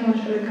 thank you so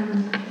much for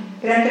coming.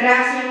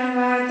 Gracias,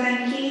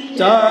 Bhagavatam ki.